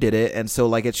did it, and so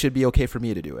like it should be okay for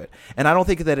me to do it. And I don't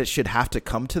think that it should have to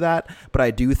come to that, but I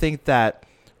do think that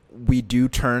we do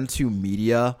turn to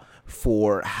media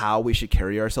for how we should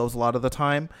carry ourselves a lot of the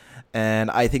time.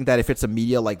 And I think that if it's a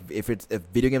media, like if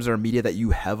video games are a media that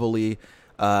you heavily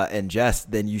ingest,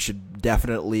 then you should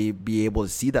definitely be able to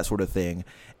see that sort of thing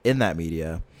in that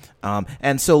media.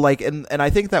 And so like, and I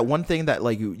think that one thing that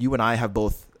like you and I have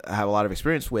both have a lot of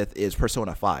experience with is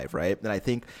Persona 5, right? And I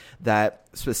think that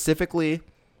specifically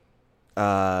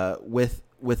with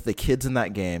the kids in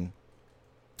that game,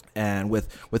 and with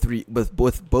both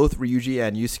Ryuji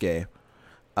and Yusuke,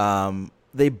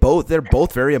 they're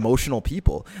both very emotional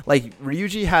people. Like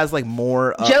Ryuji has like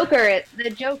more the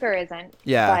Joker isn't.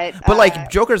 Yeah, but like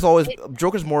Joker's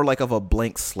more like of a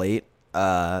blank slate.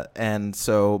 And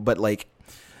so, but with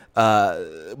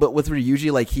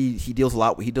Ryuji, like he deals a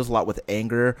lot with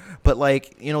anger. But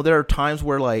like, you know, there are times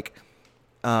where like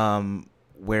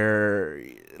where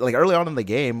like early on in the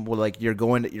game, where like you're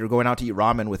going out to eat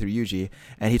ramen with Ryuji,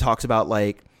 and he talks about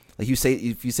like if you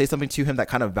say something to him that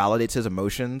kind of validates his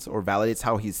emotions or validates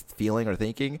how he's feeling or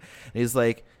thinking, and he's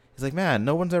like, man,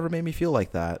 no one's ever made me feel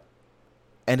like that.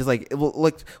 And it's like,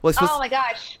 oh my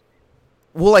gosh.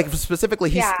 Well, like specifically,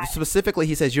 he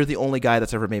says, you're the only guy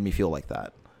that's ever made me feel like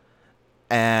that.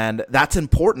 And that's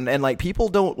important. And like people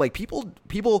don't like people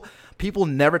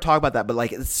never talk about that, but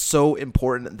like it's so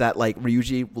important that like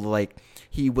Ryuji, like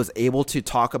he was able to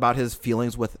talk about his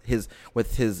feelings with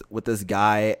this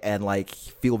guy and like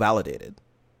feel validated,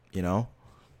 you know?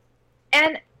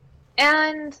 And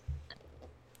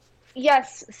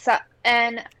yes,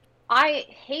 and I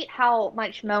hate how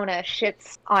much Mona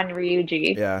shits on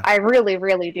Ryuji. Yeah. I really,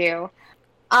 really do.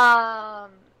 But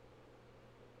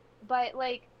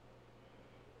like,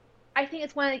 I think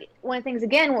it's one of the things,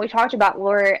 again, what we talked about,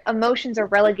 where emotions are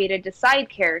relegated to side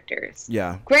characters.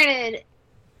 Yeah. Granted,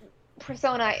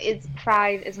 Persona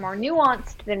 5 is more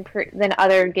nuanced than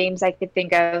other games I could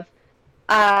think of,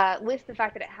 with the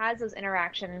fact that it has those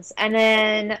interactions. And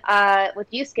then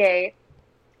with Yusuke,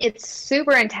 it's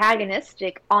super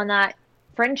antagonistic on that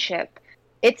friendship.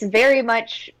 It's very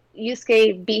much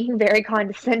Yusuke being very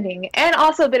condescending and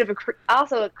also a bit of a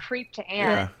creep to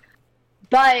Anne. Yeah.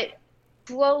 But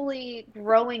slowly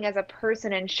growing as a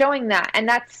person and showing that, and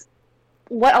that's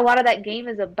what a lot of that game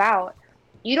is about.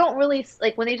 You don't really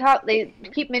like when they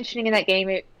keep mentioning in that game,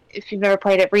 if you've never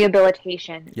played it,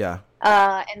 rehabilitation. Yeah.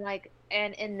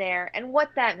 And in there, and what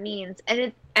that means,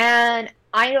 and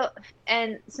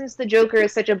since the Joker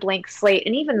is such a blank slate,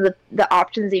 and even the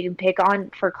options that you can pick on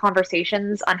for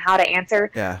conversations on how to answer,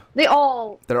 yeah, they're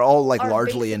all like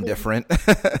largely indifferent.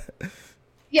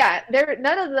 Yeah,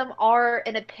 none of them are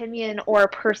an opinion or a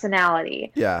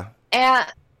personality. Yeah.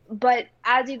 But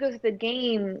as you go through the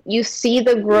game, you see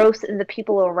the growth in the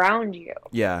people around you.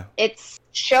 Yeah. It's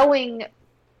showing,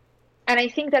 and I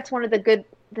think that's one of the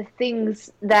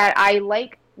things that I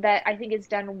like, that I think is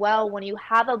done well when you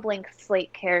have a blank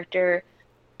slate character,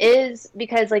 is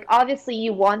because, like, obviously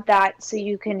you want that so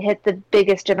you can hit the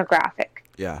biggest demographic.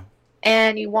 Yeah.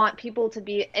 And you want people to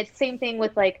be, it's the same thing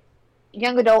with, like,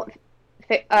 young adult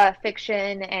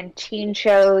fiction and teen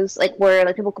shows, like where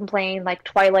like people complain, like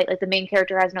Twilight, like the main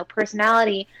character has no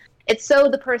personality. It's so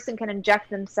the person can inject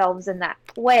themselves in that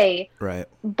way. Right.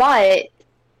 But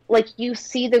like you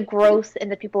see the growth in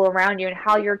the people around you and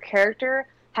how your character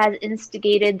has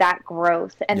instigated that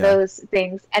growth and those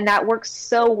things, and that works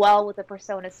so well with the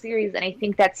Persona series. And I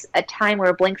think that's a time where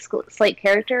a blank slate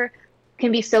character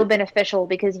can be so beneficial,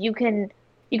 because you can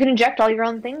inject all your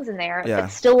own things in there, but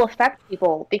still affect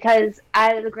people, because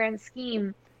out of the grand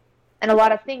scheme and a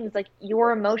lot of things, like,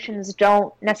 your emotions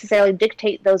don't necessarily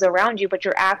dictate those around you, but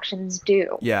your actions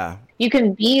do. Yeah. You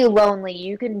can be lonely.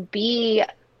 You can be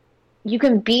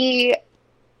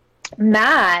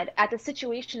mad at the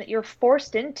situation that you're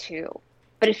forced into.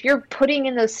 But if you're putting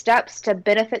in those steps to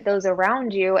benefit those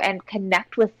around you and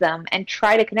connect with them and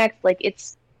try to connect, like,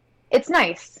 it's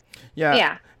nice. Yeah.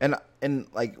 Yeah. And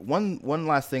like one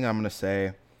last thing I'm gonna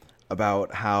say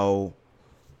about how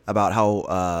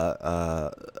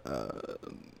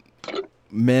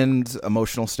men's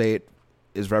emotional state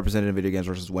is represented in video games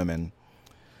versus women.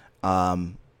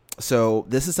 So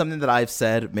this is something that I've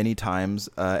said many times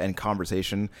in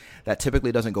conversation that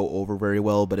typically doesn't go over very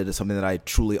well, but it is something that I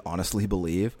truly, honestly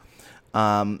believe.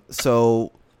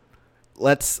 So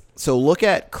look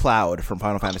at Cloud from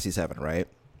Final Fantasy VII, right?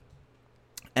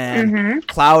 And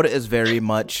Cloud is very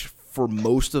much, for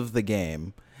most of the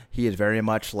game, he is very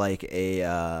much like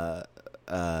a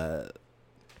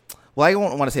well, I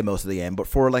don't want to say most of the game, but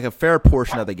for like a fair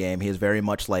portion of the game, he is very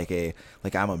much like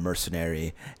I'm a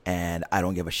mercenary and I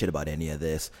don't give a shit about any of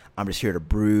this. I'm just here to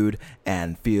brood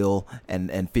and feel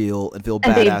badass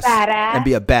and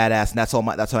be a badass,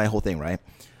 and that's my whole thing, right?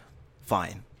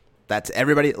 Fine. That's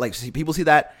everybody, like, people see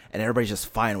that and everybody's just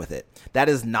fine with it. That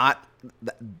does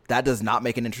not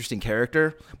make an interesting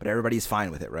character, but everybody's fine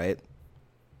with it, right?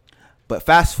 But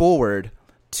fast forward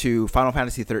to Final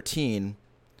Fantasy 13,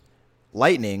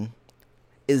 Lightning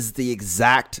is the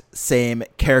exact same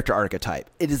character archetype.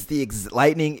 It is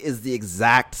Lightning is the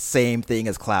exact same thing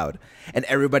as Cloud, and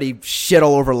everybody shit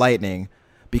all over Lightning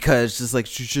because just like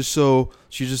she's just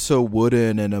so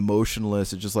wooden and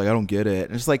emotionless. It's just like, I don't get it.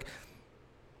 And it's like,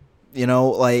 you know,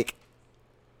 like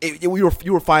you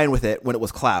were fine with it when it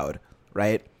was Cloud,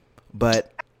 right?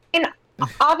 But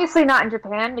obviously not in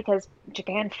Japan because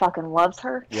Japan fucking loves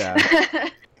her. Yeah.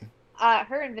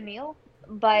 Her and Vanille.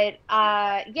 But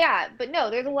but no,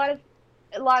 there's a lot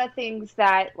of things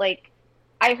that, like,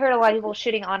 I heard a lot of people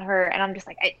shitting on her, and I'm just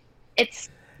like,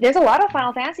 there's a lot of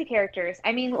Final Fantasy characters.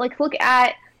 I mean, like, look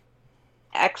at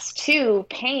X2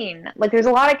 Pain. Like, there's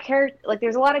a lot of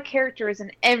characters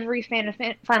in every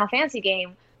Final Fantasy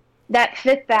game that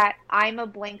fit that I'm a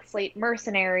blank slate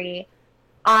mercenary.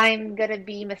 I'm going to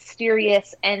be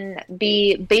mysterious and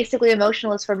be basically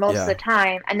emotionless for most of the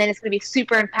time, and then it's going to be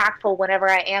super impactful whenever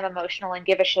I am emotional and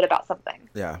give a shit about something.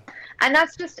 Yeah. And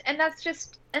that's just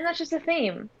a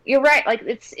theme. You're right. Like,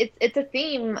 it's a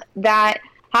theme that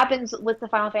happens with the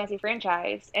Final Fantasy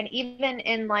franchise, and even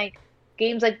in, like,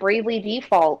 games like Bravely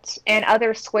Default and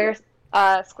other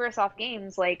Squaresoft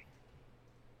games, like,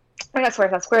 or not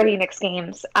Squaresoft, Square Enix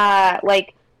games,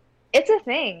 like, it's a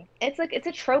thing. It's like, it's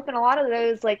a trope in a lot of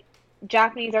those, like,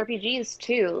 Japanese RPGs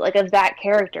too, like, of that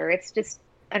character. It's just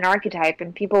an archetype,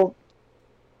 and people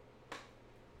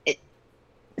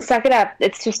suck it up.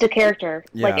 It's just a character.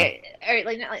 Yeah.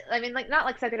 Not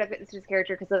like suck it up. It's just a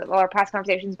character because of all our past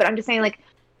conversations. But I'm just saying, like,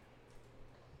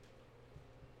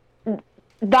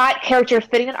 that character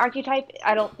fitting an archetype,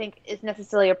 I don't think is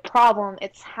necessarily a problem.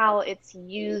 It's how it's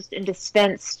used and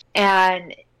dispensed,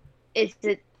 and is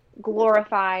it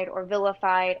glorified or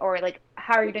vilified, or, like,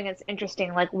 how are you doing it's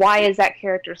interesting? Like, why is that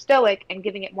character stoic, and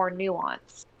giving it more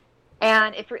nuance?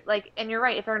 And if you're like, and you're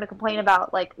right, if they're going to complain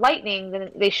about, like, Lightning, then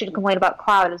they should complain about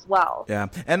Cloud as well. Yeah,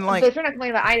 and, like, so if you're not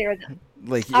complaining about either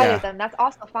of them, that's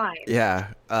also fine. Yeah,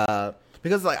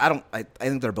 because, like, I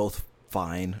think they're both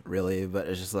fine, really, but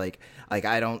it's just like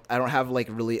I don't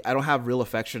have real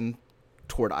affection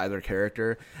toward either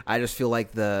character. I just feel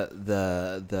like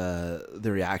the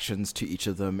reactions to each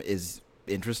of them is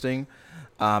interesting,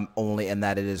 only in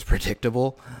that it is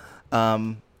predictable.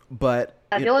 But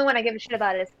the only one I give a shit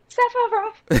about is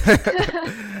Sephiroth.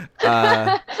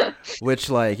 Which,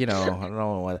 like, you know, I don't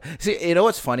know what. See, you know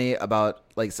what's funny about,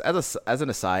 like, as an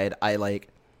aside, I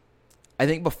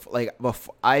think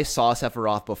I saw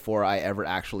Sephiroth before I ever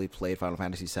actually played Final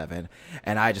Fantasy VII,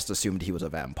 and I just assumed he was a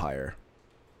vampire.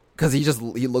 Because he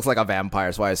looks like a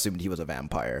vampire, so I assumed he was a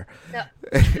vampire. No.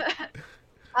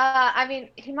 I mean,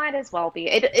 he might as well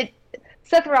be.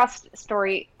 Sephiroth's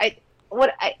story, as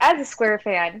a Square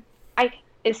fan,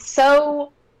 is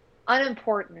so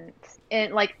unimportant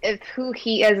in, like, of who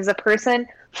he is as a person.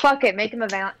 Fuck it, make him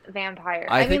a vampire.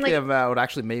 I think that would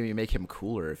actually maybe make him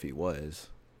cooler if he was.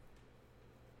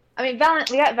 I mean,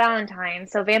 we got Valentine,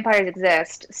 so vampires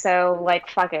exist. So, like,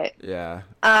 fuck it. Yeah.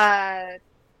 I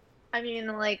mean,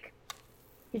 like,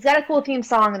 he's got a cool theme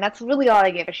song, and that's really all I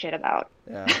give a shit about.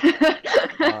 Yeah.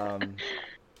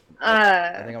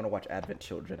 I think I'm gonna watch Advent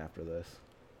Children after this.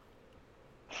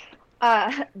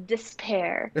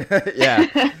 Despair.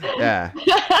 Yeah.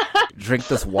 Drink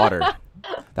this water.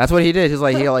 That's what he did. He's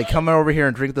like, come over here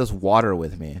and drink this water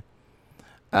with me.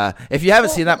 If you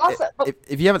haven't seen that,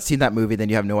 if you haven't seen that movie, then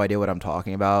you have no idea what I'm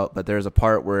talking about. But there's a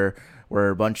part where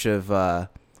a bunch of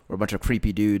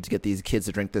creepy dudes get these kids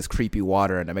to drink this creepy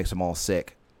water, and it makes them all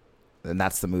sick. And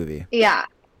that's the movie. Yeah.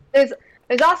 There's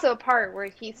also a part where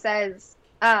he says,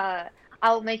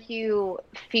 I'll make you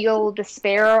feel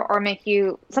despair, or make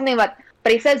you something about,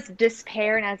 but he says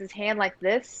despair and has his hand like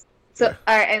this. So,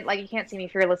 and, like, you can't see me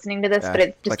if you're listening to this, but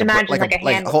it's just imagine a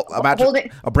hand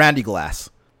holding a brandy glass.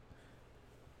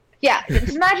 Yeah,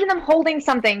 just imagine them holding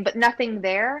something, but nothing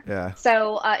there. Yeah.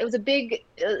 So it was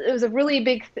a really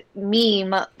big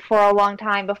meme for a long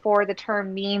time before the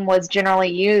term meme was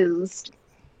generally used,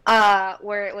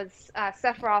 where it was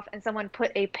Sephiroth and someone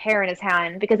put a pear in his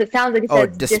hand because it sounds like it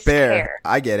says despair.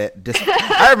 I get it.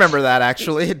 I remember that,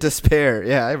 actually. Despair.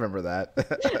 Yeah, I remember that.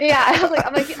 Yeah, I was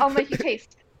like, I'll make you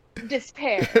taste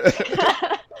despair.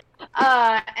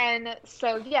 And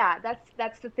so, yeah,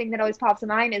 that's the thing that always pops in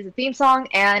mind is the theme song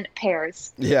and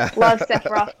pears. Yeah. Love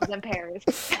Sephiroth and pears.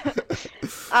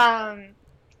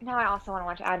 Now I also want to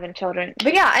watch Advent Children.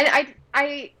 But yeah,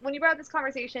 I when you brought up this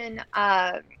conversation,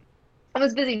 I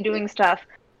was busy doing stuff,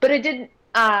 but it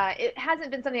It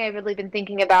hasn't been something I've really been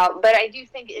thinking about, but I do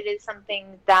think it is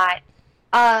something that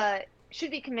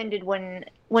should be commended when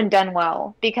done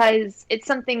well, because it's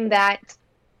something that,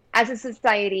 as a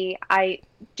society, I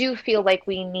do feel like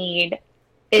we need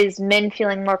is men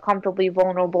feeling more comfortably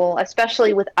vulnerable,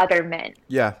 especially with other men.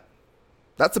 Yeah,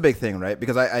 that's a big thing, right?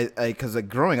 Because because like,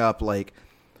 growing up, like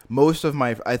most of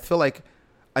my, I feel like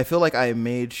I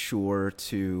made sure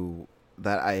to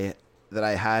that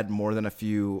I had more than a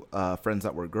few friends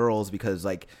that were girls, because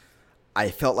like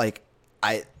I felt like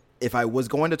if I was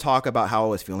going to talk about how I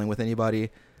was feeling with anybody,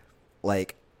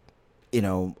 like, it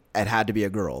had to be a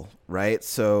girl, right?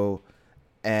 So,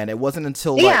 and it wasn't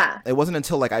until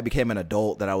like I became an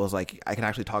adult that I was like, I can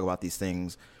actually talk about these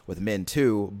things with men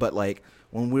too. But like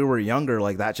when we were younger,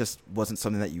 like that just wasn't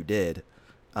something that you did.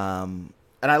 And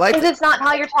I like, because it's not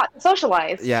how you're taught to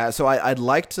socialize. yeah. So I'd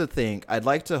like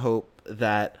to hope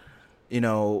that,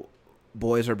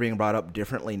 boys are being brought up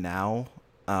differently now.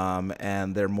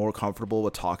 And they're more comfortable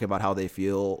with talking about how they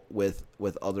feel with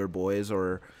other boys,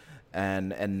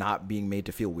 and not being made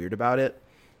to feel weird about it.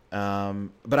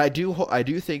 But I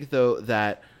do think though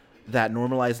that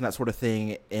normalizing that sort of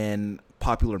thing in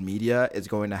popular media is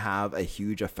going to have a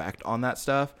huge effect on that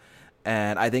stuff.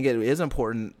 And I think it is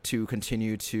important to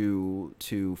continue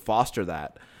to foster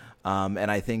that.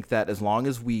 And I think that as long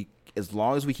as we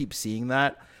keep seeing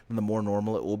that, then the more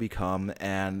normal it will become,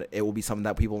 and it will be something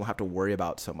that people won't have to worry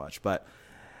about so much. But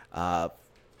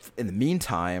in the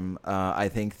meantime, I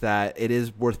think that it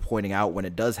is worth pointing out when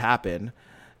it does happen,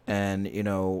 and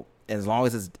as long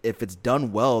as if it's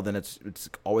done well, then it's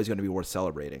always going to be worth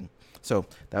celebrating. So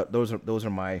those are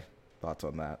my thoughts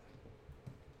on that.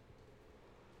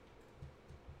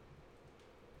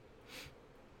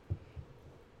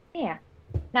 Yeah.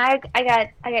 Now I got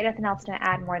nothing else to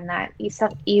add more than that. You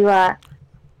summed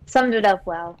it up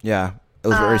well. Yeah, it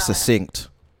was very succinct.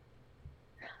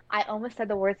 I almost said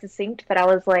the word succinct, but I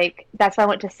was like, that's why I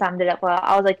went to summed it up well.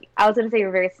 I was going to say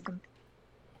you're very succinct.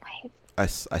 I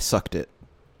sucked it.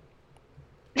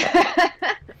 But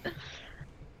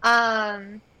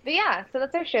yeah, so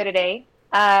that's our show today.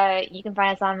 You can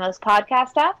find us on most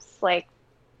podcast apps like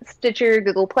Stitcher,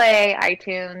 Google Play,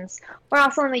 iTunes. We're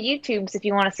also on the YouTubes if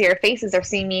you want to see our faces or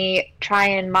see me try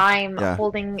and mime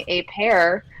holding a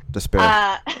pear.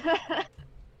 Despair.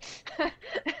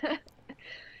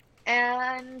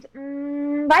 And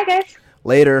bye, guys.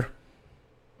 Later.